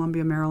lived in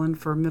Columbia, Maryland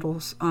for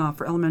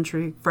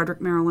elementary,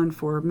 Frederick, Maryland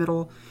for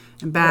middle,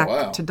 and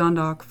back to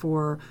Dundalk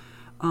for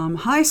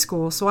high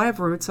school. So I have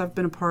roots. I've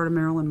been a part of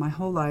Maryland my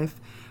whole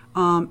life.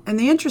 And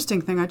the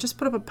interesting thing, I just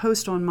put up a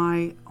post on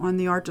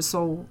the Art to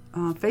Soul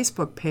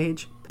Facebook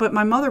page. But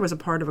my mother was a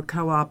part of a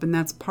co-op, and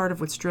that's part of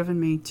what's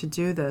driven me to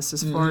do this.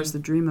 As far as the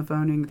dream of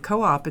owning a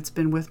co-op, it's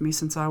been with me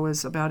since I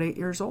was about 8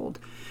 years old.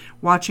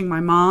 Watching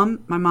my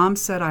mom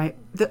said I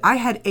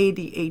had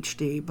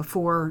ADHD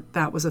before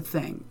that was a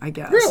thing, I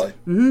guess. Really?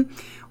 Mm-hmm.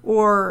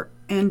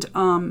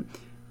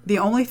 The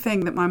only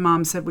thing that my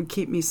mom said would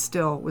keep me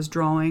still was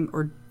drawing,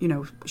 or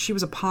she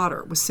was a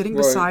potter, was sitting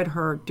beside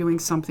her doing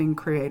something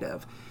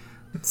creative.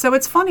 So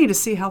it's funny to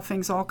see how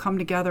things all come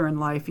together in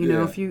life.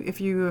 If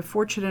you are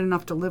fortunate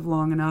enough to live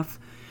long enough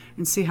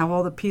and see how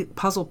all the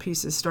puzzle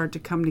pieces start to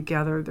come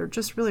together, there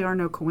just really are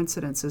no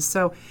coincidences.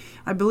 So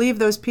I believe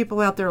those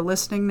people out there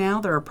listening now,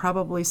 there are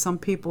probably some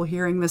people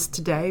hearing this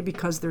today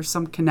because there's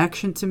some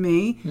connection to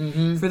me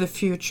for the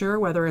future,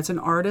 whether it's an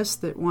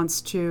artist that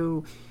wants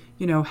to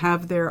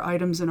have their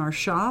items in our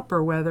shop,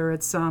 or whether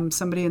it's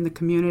somebody in the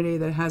community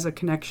that has a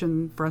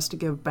connection for us to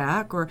give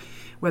back, or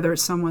whether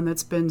it's someone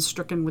that's been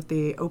stricken with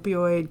the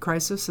opioid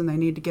crisis and they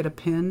need to get a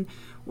pin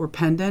or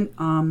pendant.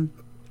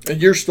 And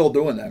you're still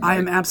doing that, right? I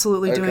am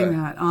absolutely doing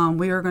that.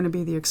 We are going to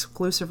be the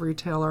exclusive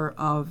retailer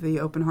of the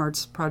Open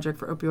Hearts Project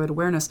for Opioid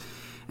Awareness.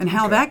 And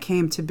how that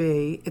came to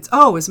be,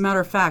 as a matter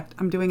of fact,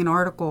 I'm doing an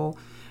article.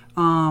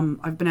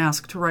 I've been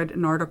asked to write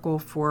an article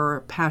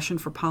for Passion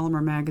for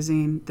Polymer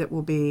magazine that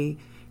will be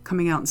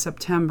coming out in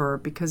September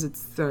because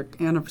it's the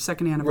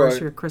second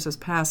anniversary of Chris's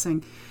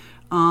passing.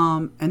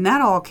 And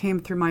that all came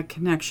through my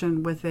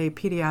connection with a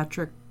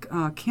pediatric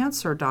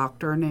cancer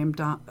doctor named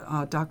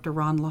Dr.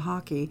 Ron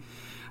Lahaki,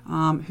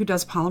 who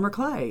does polymer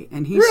clay.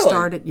 And he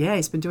started,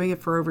 he's been doing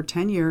it for over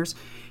 10 years.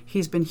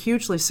 He's been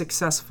hugely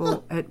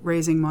successful at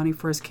raising money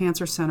for his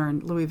cancer center in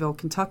Louisville,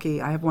 Kentucky.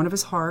 I have one of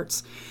his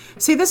hearts.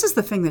 See, this is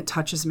the thing that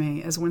touches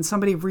me, is when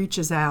somebody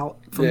reaches out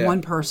from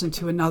one person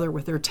to another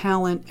with their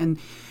talent and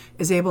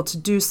is able to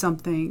do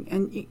something.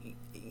 And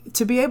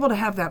to be able to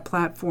have that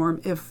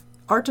platform, if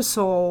Art to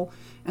Soul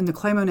and the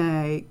Clay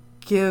Monet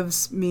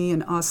gives me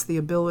and us the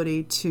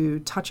ability to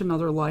touch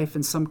another life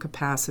in some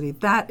capacity,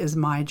 that is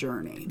my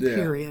journey,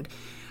 period.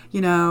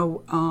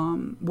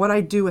 What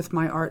I do with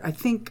my art, I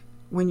think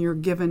when you're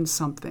given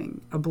something,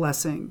 a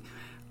blessing,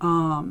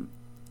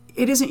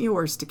 it isn't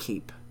yours to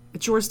keep.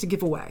 It's yours to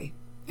give away.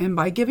 And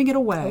by giving it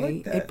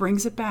away, it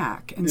brings it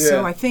back. And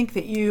so I think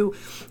that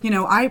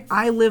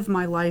I live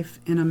my life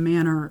in a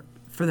manner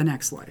for the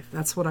next life.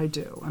 That's what I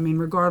do. I mean,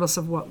 regardless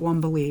of what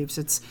one believes,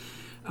 it's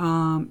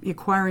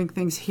acquiring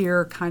things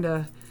here kind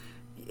of,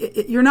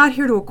 you're not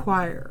here to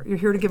acquire, you're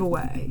here to give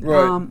away.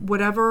 Right.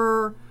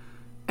 Whatever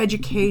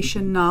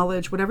education,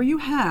 knowledge, whatever you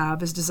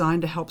have is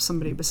designed to help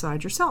somebody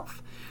beside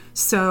yourself.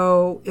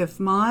 So if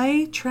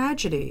my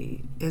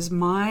tragedy is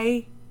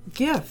my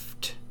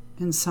gift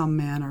in some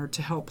manner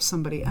to help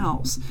somebody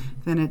else,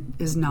 then it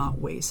is not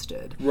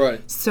wasted.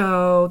 Right.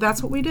 So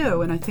that's what we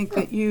do. And I think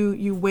that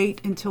you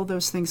wait until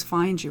those things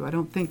find you. I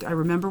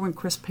remember when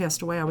Chris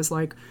passed away, I was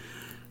like,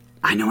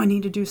 I know I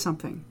need to do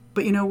something.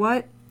 But you know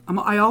what?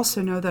 I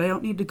also know that I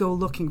don't need to go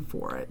looking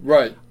for it.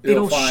 Right.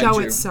 It'll show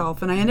you.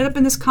 itself. And I ended up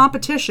in this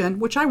competition,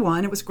 which I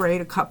won. It was great,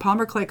 a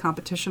polymer clay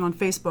competition on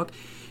Facebook.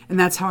 And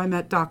that's how I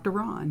met Dr.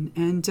 Ron.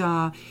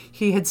 And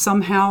he had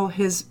somehow,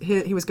 he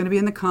was going to be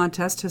in the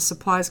contest. His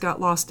supplies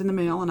got lost in the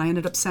mail, and I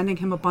ended up sending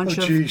him a bunch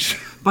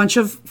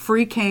of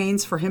free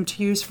canes for him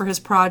to use for his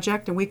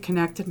project. And we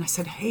connected, and I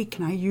said, hey,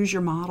 can I use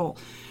your model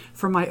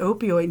for my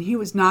opioid? And he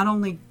was not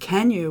only,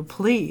 can you,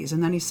 please?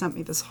 And then he sent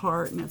me this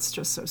heart, and it's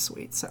just so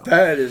sweet. So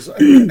that is,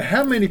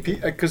 how many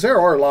people, because there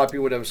are a lot of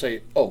people that would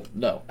say, oh,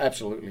 no,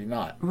 absolutely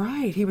not.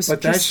 Right. He was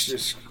but that's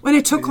just, when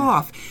it took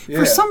off. Yeah.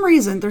 For some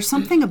reason, there's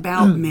something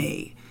about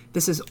me.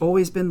 This has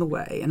always been the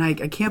way, and I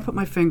can't put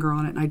my finger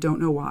on it, and I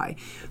don't know why.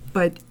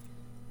 But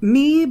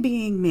me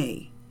being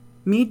me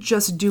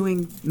just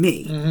doing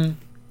me,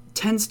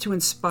 tends to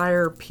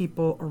inspire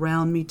people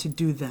around me to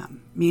do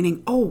them.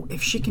 Meaning, oh,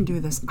 if she can do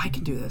this, I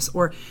can do this.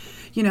 Or,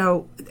 you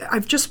know,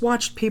 I've just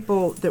watched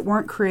people that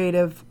weren't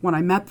creative when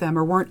I met them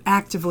or weren't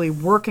actively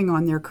working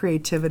on their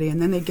creativity,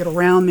 and then they get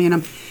around me,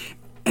 and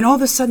all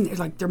of a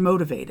sudden, they're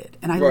motivated.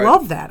 And I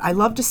love that. I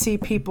love to see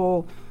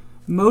people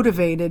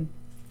motivated,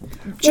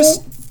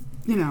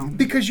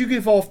 because you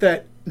give off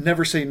that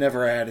never say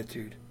never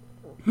attitude.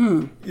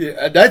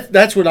 Yeah,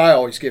 that's what I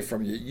always get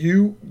from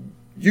you.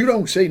 You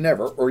don't say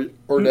never or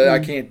that I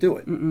can't do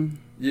it.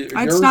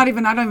 I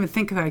don't even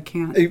think that I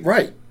can.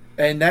 Right.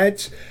 And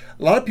that's,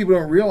 a lot of people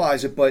don't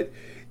realize it, but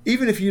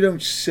even if you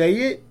don't say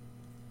it,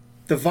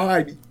 the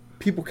vibe,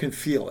 people can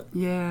feel it.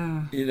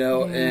 Yeah. You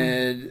know,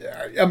 and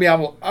I mean,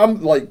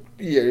 I'm like,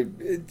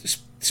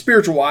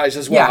 spiritual wise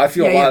as well. I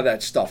feel a lot of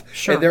that stuff.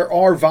 Sure. And there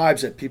are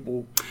vibes that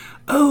people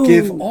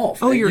give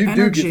off. Oh, your you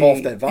energy do give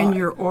off that vibe. and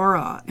your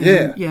aura.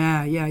 And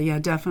Yeah,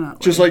 definitely.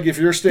 Just like if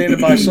you're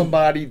standing by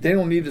somebody, they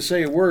don't need to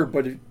say a word,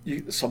 but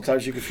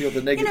sometimes you can feel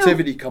the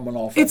negativity coming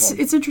off of them.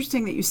 It's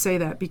interesting that you say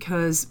that,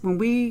 because when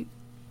we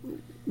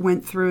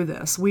went through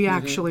this, we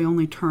actually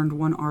only turned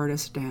one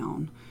artist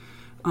down.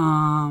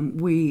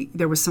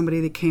 There was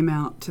somebody that came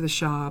out to the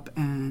shop,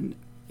 and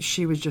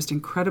she was just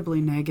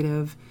incredibly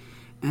negative.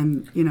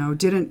 And,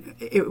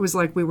 it was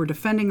like we were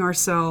defending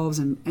ourselves,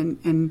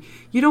 and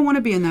you don't want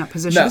to be in that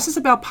position. No. This is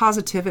about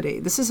positivity.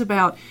 This is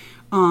about,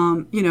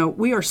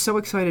 we are so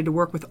excited to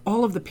work with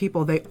all of the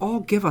people. They all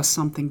give us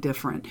something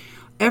different.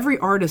 Every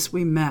artist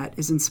we met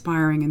is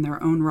inspiring in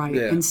their own right.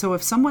 Yeah. And so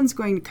if someone's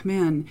going to come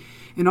in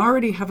and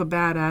already have a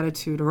bad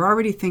attitude or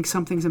already think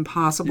something's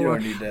impossible,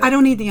 I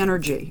don't need the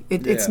energy.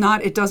 It's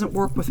not, it doesn't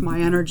work with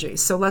my energy.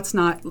 So let's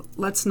not,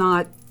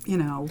 And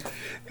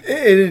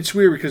it's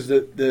weird because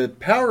the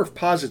power of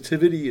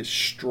positivity is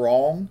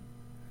strong,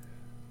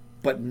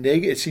 but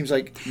it seems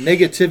like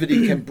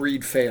negativity can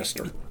breed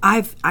faster.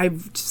 I've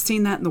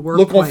seen that in the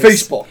workplace. Look on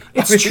Facebook.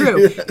 It's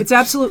true. It's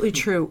absolutely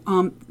true.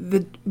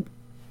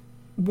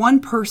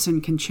 One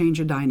person can change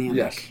a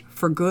dynamic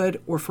for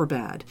good or for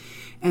bad.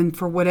 And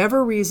for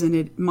whatever reason,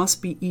 it must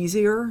be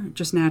easier,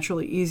 just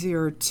naturally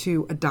easier,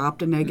 to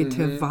adopt a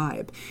negative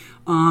vibe.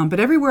 But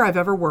everywhere I've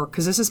ever worked,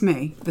 because this is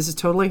me, this is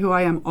totally who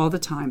I am all the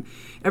time,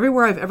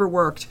 everywhere I've ever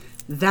worked,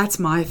 that's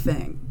my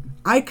thing.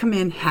 I come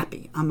in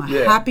happy. I'm a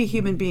happy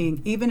human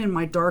being. Even in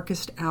my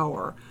darkest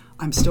hour,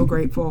 I'm still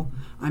grateful.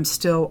 I'm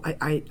still,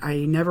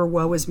 I never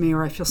woe is me,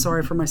 or I feel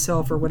sorry for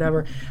myself or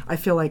whatever. I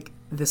feel like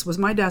this was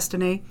my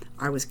destiny.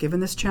 I was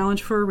given this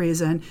challenge for a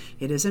reason.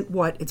 It isn't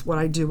it's what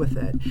I do with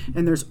it.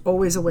 And there's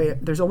always a way,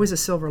 there's always a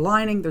silver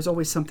lining. There's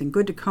always something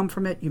good to come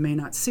from it. You may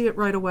not see it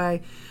right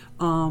away.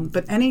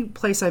 But any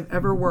place I've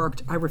ever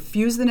worked, I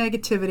refuse the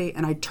negativity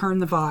and I turn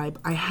the vibe.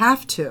 I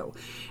have to.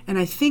 And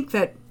I think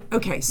that,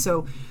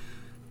 so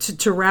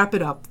to wrap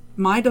it up,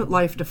 my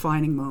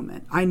life-defining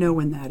moment, I know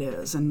when that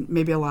is, and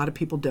maybe a lot of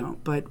people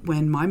don't, but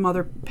when my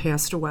mother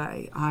passed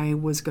away, I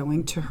was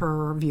going to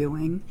her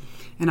viewing,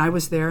 and I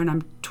was there, and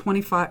I'm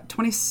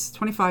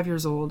 25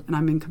 years old, and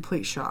I'm in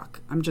complete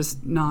shock. I'm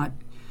just not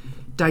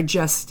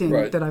digesting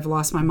that I've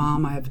lost my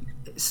mom. I have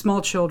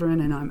small children,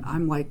 and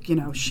I'm like,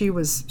 she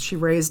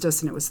raised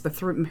us, and it was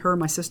her,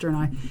 my sister, and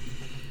I.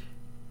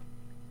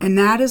 And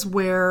that is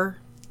where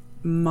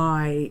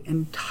my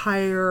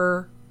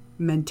entire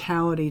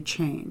mentality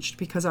changed,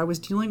 because I was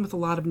dealing with a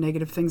lot of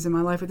negative things in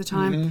my life at the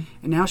time,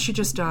 and now she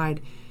just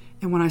died,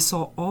 And when I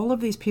saw all of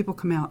these people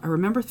come out, I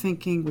remember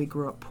thinking we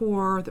grew up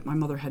poor, that my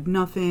mother had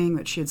nothing,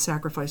 that she had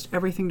sacrificed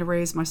everything to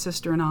raise my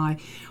sister and I.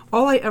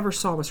 All I ever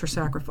saw was her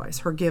sacrifice,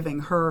 her giving,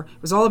 it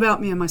was all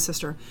about me and my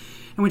sister.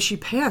 And when she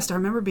passed, I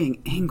remember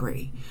being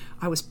angry.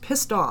 I was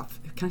pissed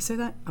off. Can I say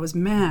that? I was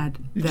mad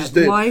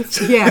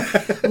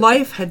that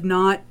life had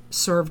not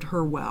served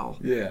her well.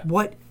 Yeah.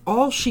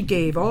 All she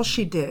gave, all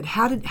she did.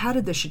 How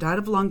did this? She died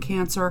of lung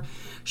cancer.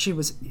 She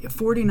was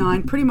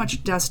 49, pretty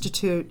much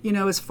destitute,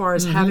 as far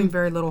as having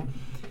very little.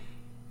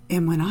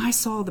 And when I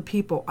saw the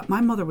people,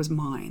 my mother was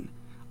mine.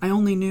 I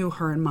only knew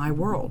her in my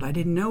world. I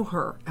didn't know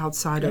her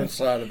outside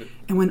of it.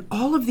 And when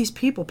all of these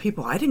people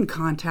I didn't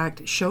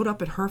contact, showed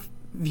up at her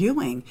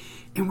viewing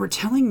and were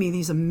telling me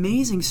these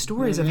amazing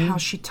stories of how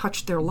she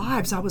touched their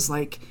lives, I was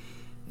like,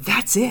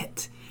 that's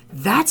it.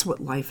 That's what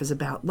life is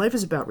about. Life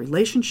is about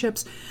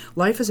relationships.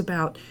 Life is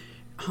about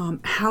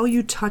how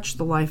you touch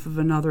the life of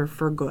another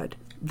for good.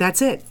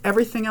 That's it.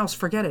 Everything else,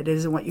 forget it. It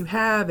isn't what you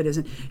have. It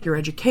isn't your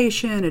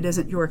education. It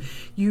isn't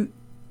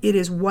it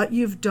is what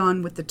you've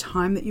done with the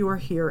time that you are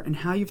here and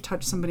how you've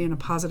touched somebody in a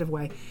positive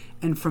way.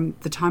 And from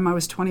the time I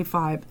was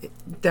 25,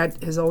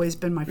 that has always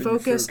been my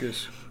focus.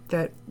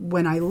 That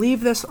when I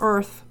leave this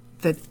earth,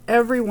 that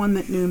everyone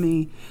that knew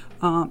me.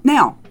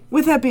 Now,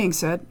 with that being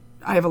said,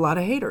 I have a lot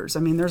of haters. I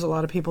mean, there's a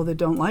lot of people that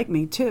don't like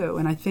me too,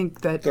 and I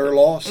think that they're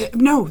lost.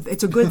 No,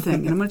 it's a good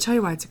thing, and I'm going to tell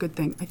you why it's a good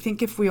thing. I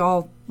think if we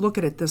all look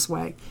at it this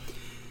way,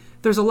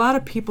 there's a lot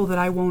of people that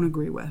I won't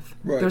agree with.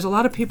 Right. There's a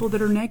lot of people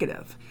that are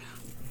negative.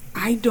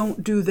 I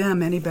don't do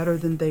them any better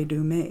than they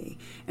do me,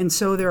 and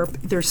so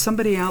there's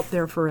somebody out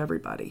there for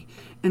everybody,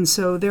 and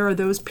so there are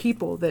those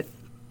people that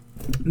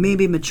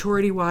maybe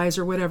maturity-wise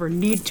or whatever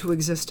need to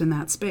exist in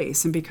that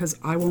space, and because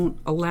I won't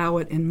allow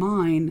it in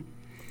mine.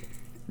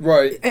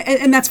 Right.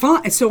 And that's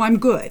fine. So I'm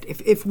good.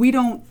 If we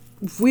don't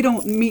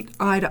meet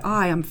eye to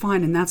eye, I'm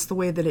fine. And that's the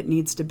way that it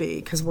needs to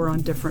be because we're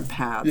on different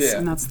paths. Yeah.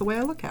 And that's the way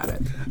I look at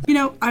it.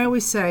 I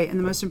always say, and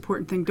the most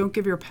important thing, don't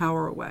give your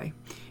power away.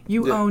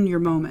 You own your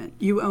moment.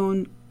 You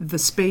own the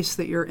space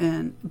that you're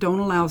in. Don't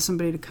allow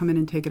somebody to come in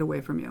and take it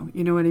away from you.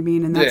 You know what I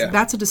mean? And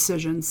that's a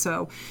decision.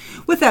 So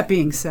with that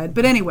being said,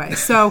 but anyway,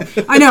 so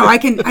I know I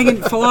can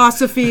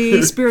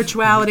philosophy,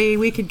 spirituality,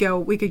 we could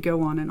go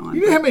on and on.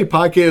 You know how many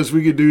podcasts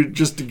we could do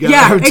just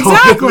together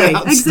talking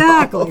about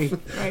exactly.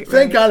 Stuff? Right,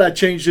 Thank God I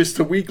changed this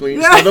to weekly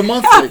instead of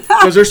monthly.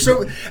 Because there's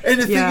and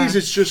the thing is,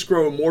 it's just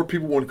growing. More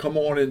people want to come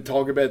on and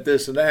talk about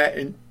this and that,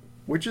 and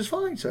which is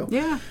fine. So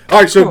all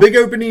right. So cool. Big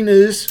opening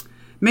is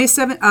May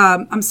 7th,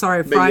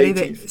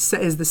 Friday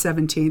is the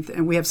 17th,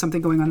 and we have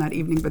something going on that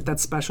evening, but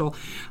that's special.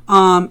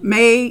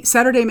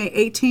 Saturday, May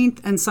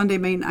 18th, and Sunday,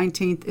 May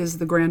 19th is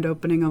the grand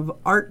opening of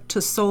Art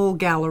to Soul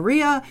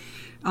Galleria.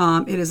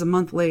 It is a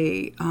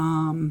monthly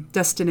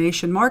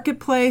destination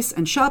marketplace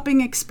and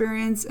shopping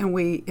experience, and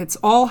it's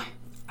all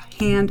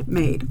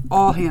handmade.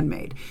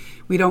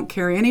 We don't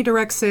carry any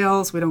direct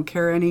sales. We don't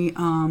carry any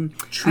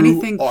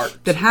anything art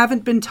that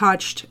haven't been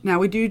touched. Now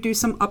we do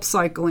some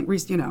upcycling,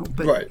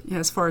 but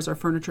as far as our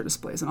furniture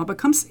displays and all. But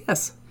come see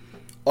us.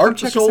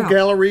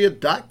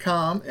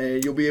 ArtToSoulGalleria.com,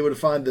 and you'll be able to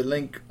find the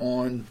link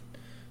on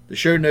the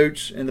show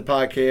notes in the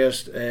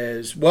podcast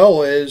as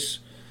well as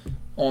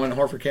on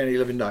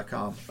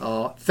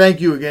HarfordCountyLiving.com.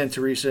 Thank you again,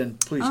 Teresa, and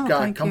please,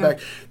 God, come back.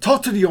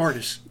 Talk to the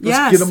artists.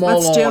 Let's get them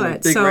all let's on. do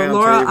it. So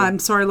Laura, I'm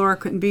sorry Laura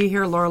couldn't be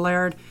here. Laura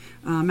Laird.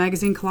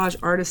 Magazine collage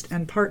artist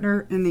and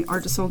partner in the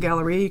Art to Soul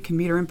Galleria. You can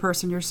meet her in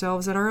person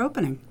yourselves at our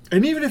opening.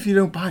 And even if you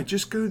don't buy it,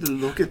 just go to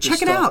look at the stuff.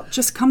 Check it out.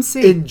 Just come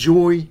see.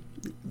 Enjoy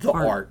the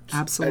art.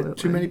 Absolutely.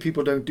 Too many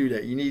people don't do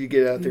that. You need to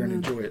get out there and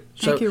enjoy it.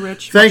 Thank you,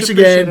 Rich. Thanks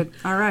again.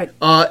 All right.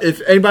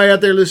 If anybody out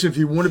there listening, if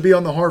you want to be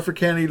on the Harford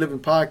County Living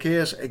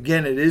Podcast,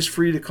 again, it is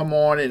free to come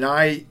on, and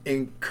I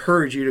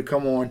encourage you to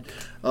come on.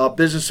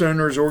 Business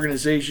owners,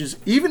 organizations,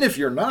 even if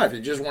you're not, if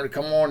you just want to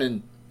come on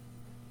and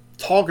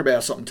talk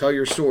about something, tell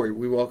your story,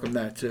 we welcome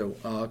that too.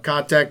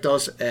 Contact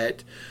us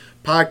at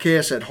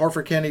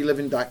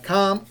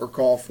podcast@HarfordCountyLiving.com or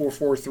call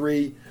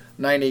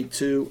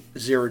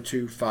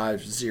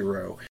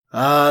 443-982-0250.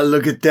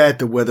 Look at that.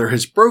 The weather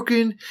has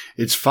broken.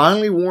 It's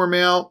finally warm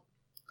out.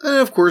 And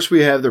of course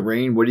we have the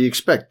rain. What do you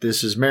expect?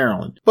 This is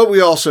Maryland. But we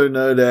also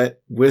know that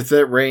with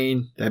that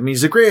rain, that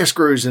means the grass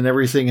grows and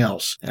everything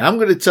else. And I'm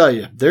going to tell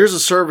you, there's a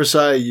service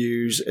I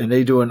use and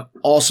they do an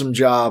awesome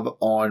job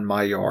on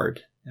my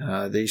yard.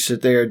 They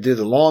sit there and do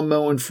the lawn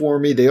mowing for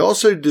me. They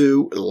also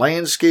do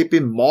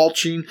landscaping,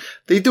 mulching.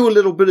 They do a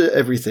little bit of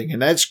everything,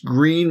 and that's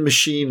Green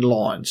Machine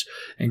Lawns.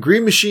 And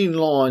Green Machine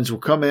Lawns will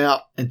come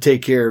out and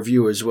take care of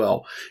you as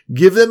well.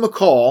 Give them a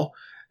call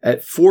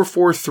at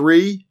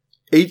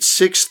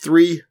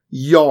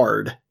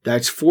 443-863-YARD.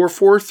 That's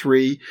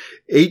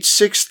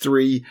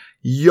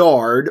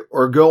 443-863-YARD,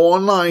 or go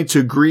online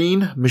to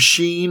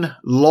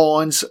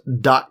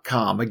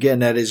greenmachinelawns.com. Again,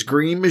 that is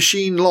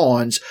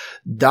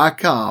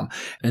greenmachinelawns.com,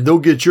 and they'll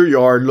get your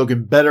yard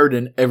looking better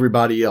than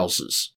everybody else's.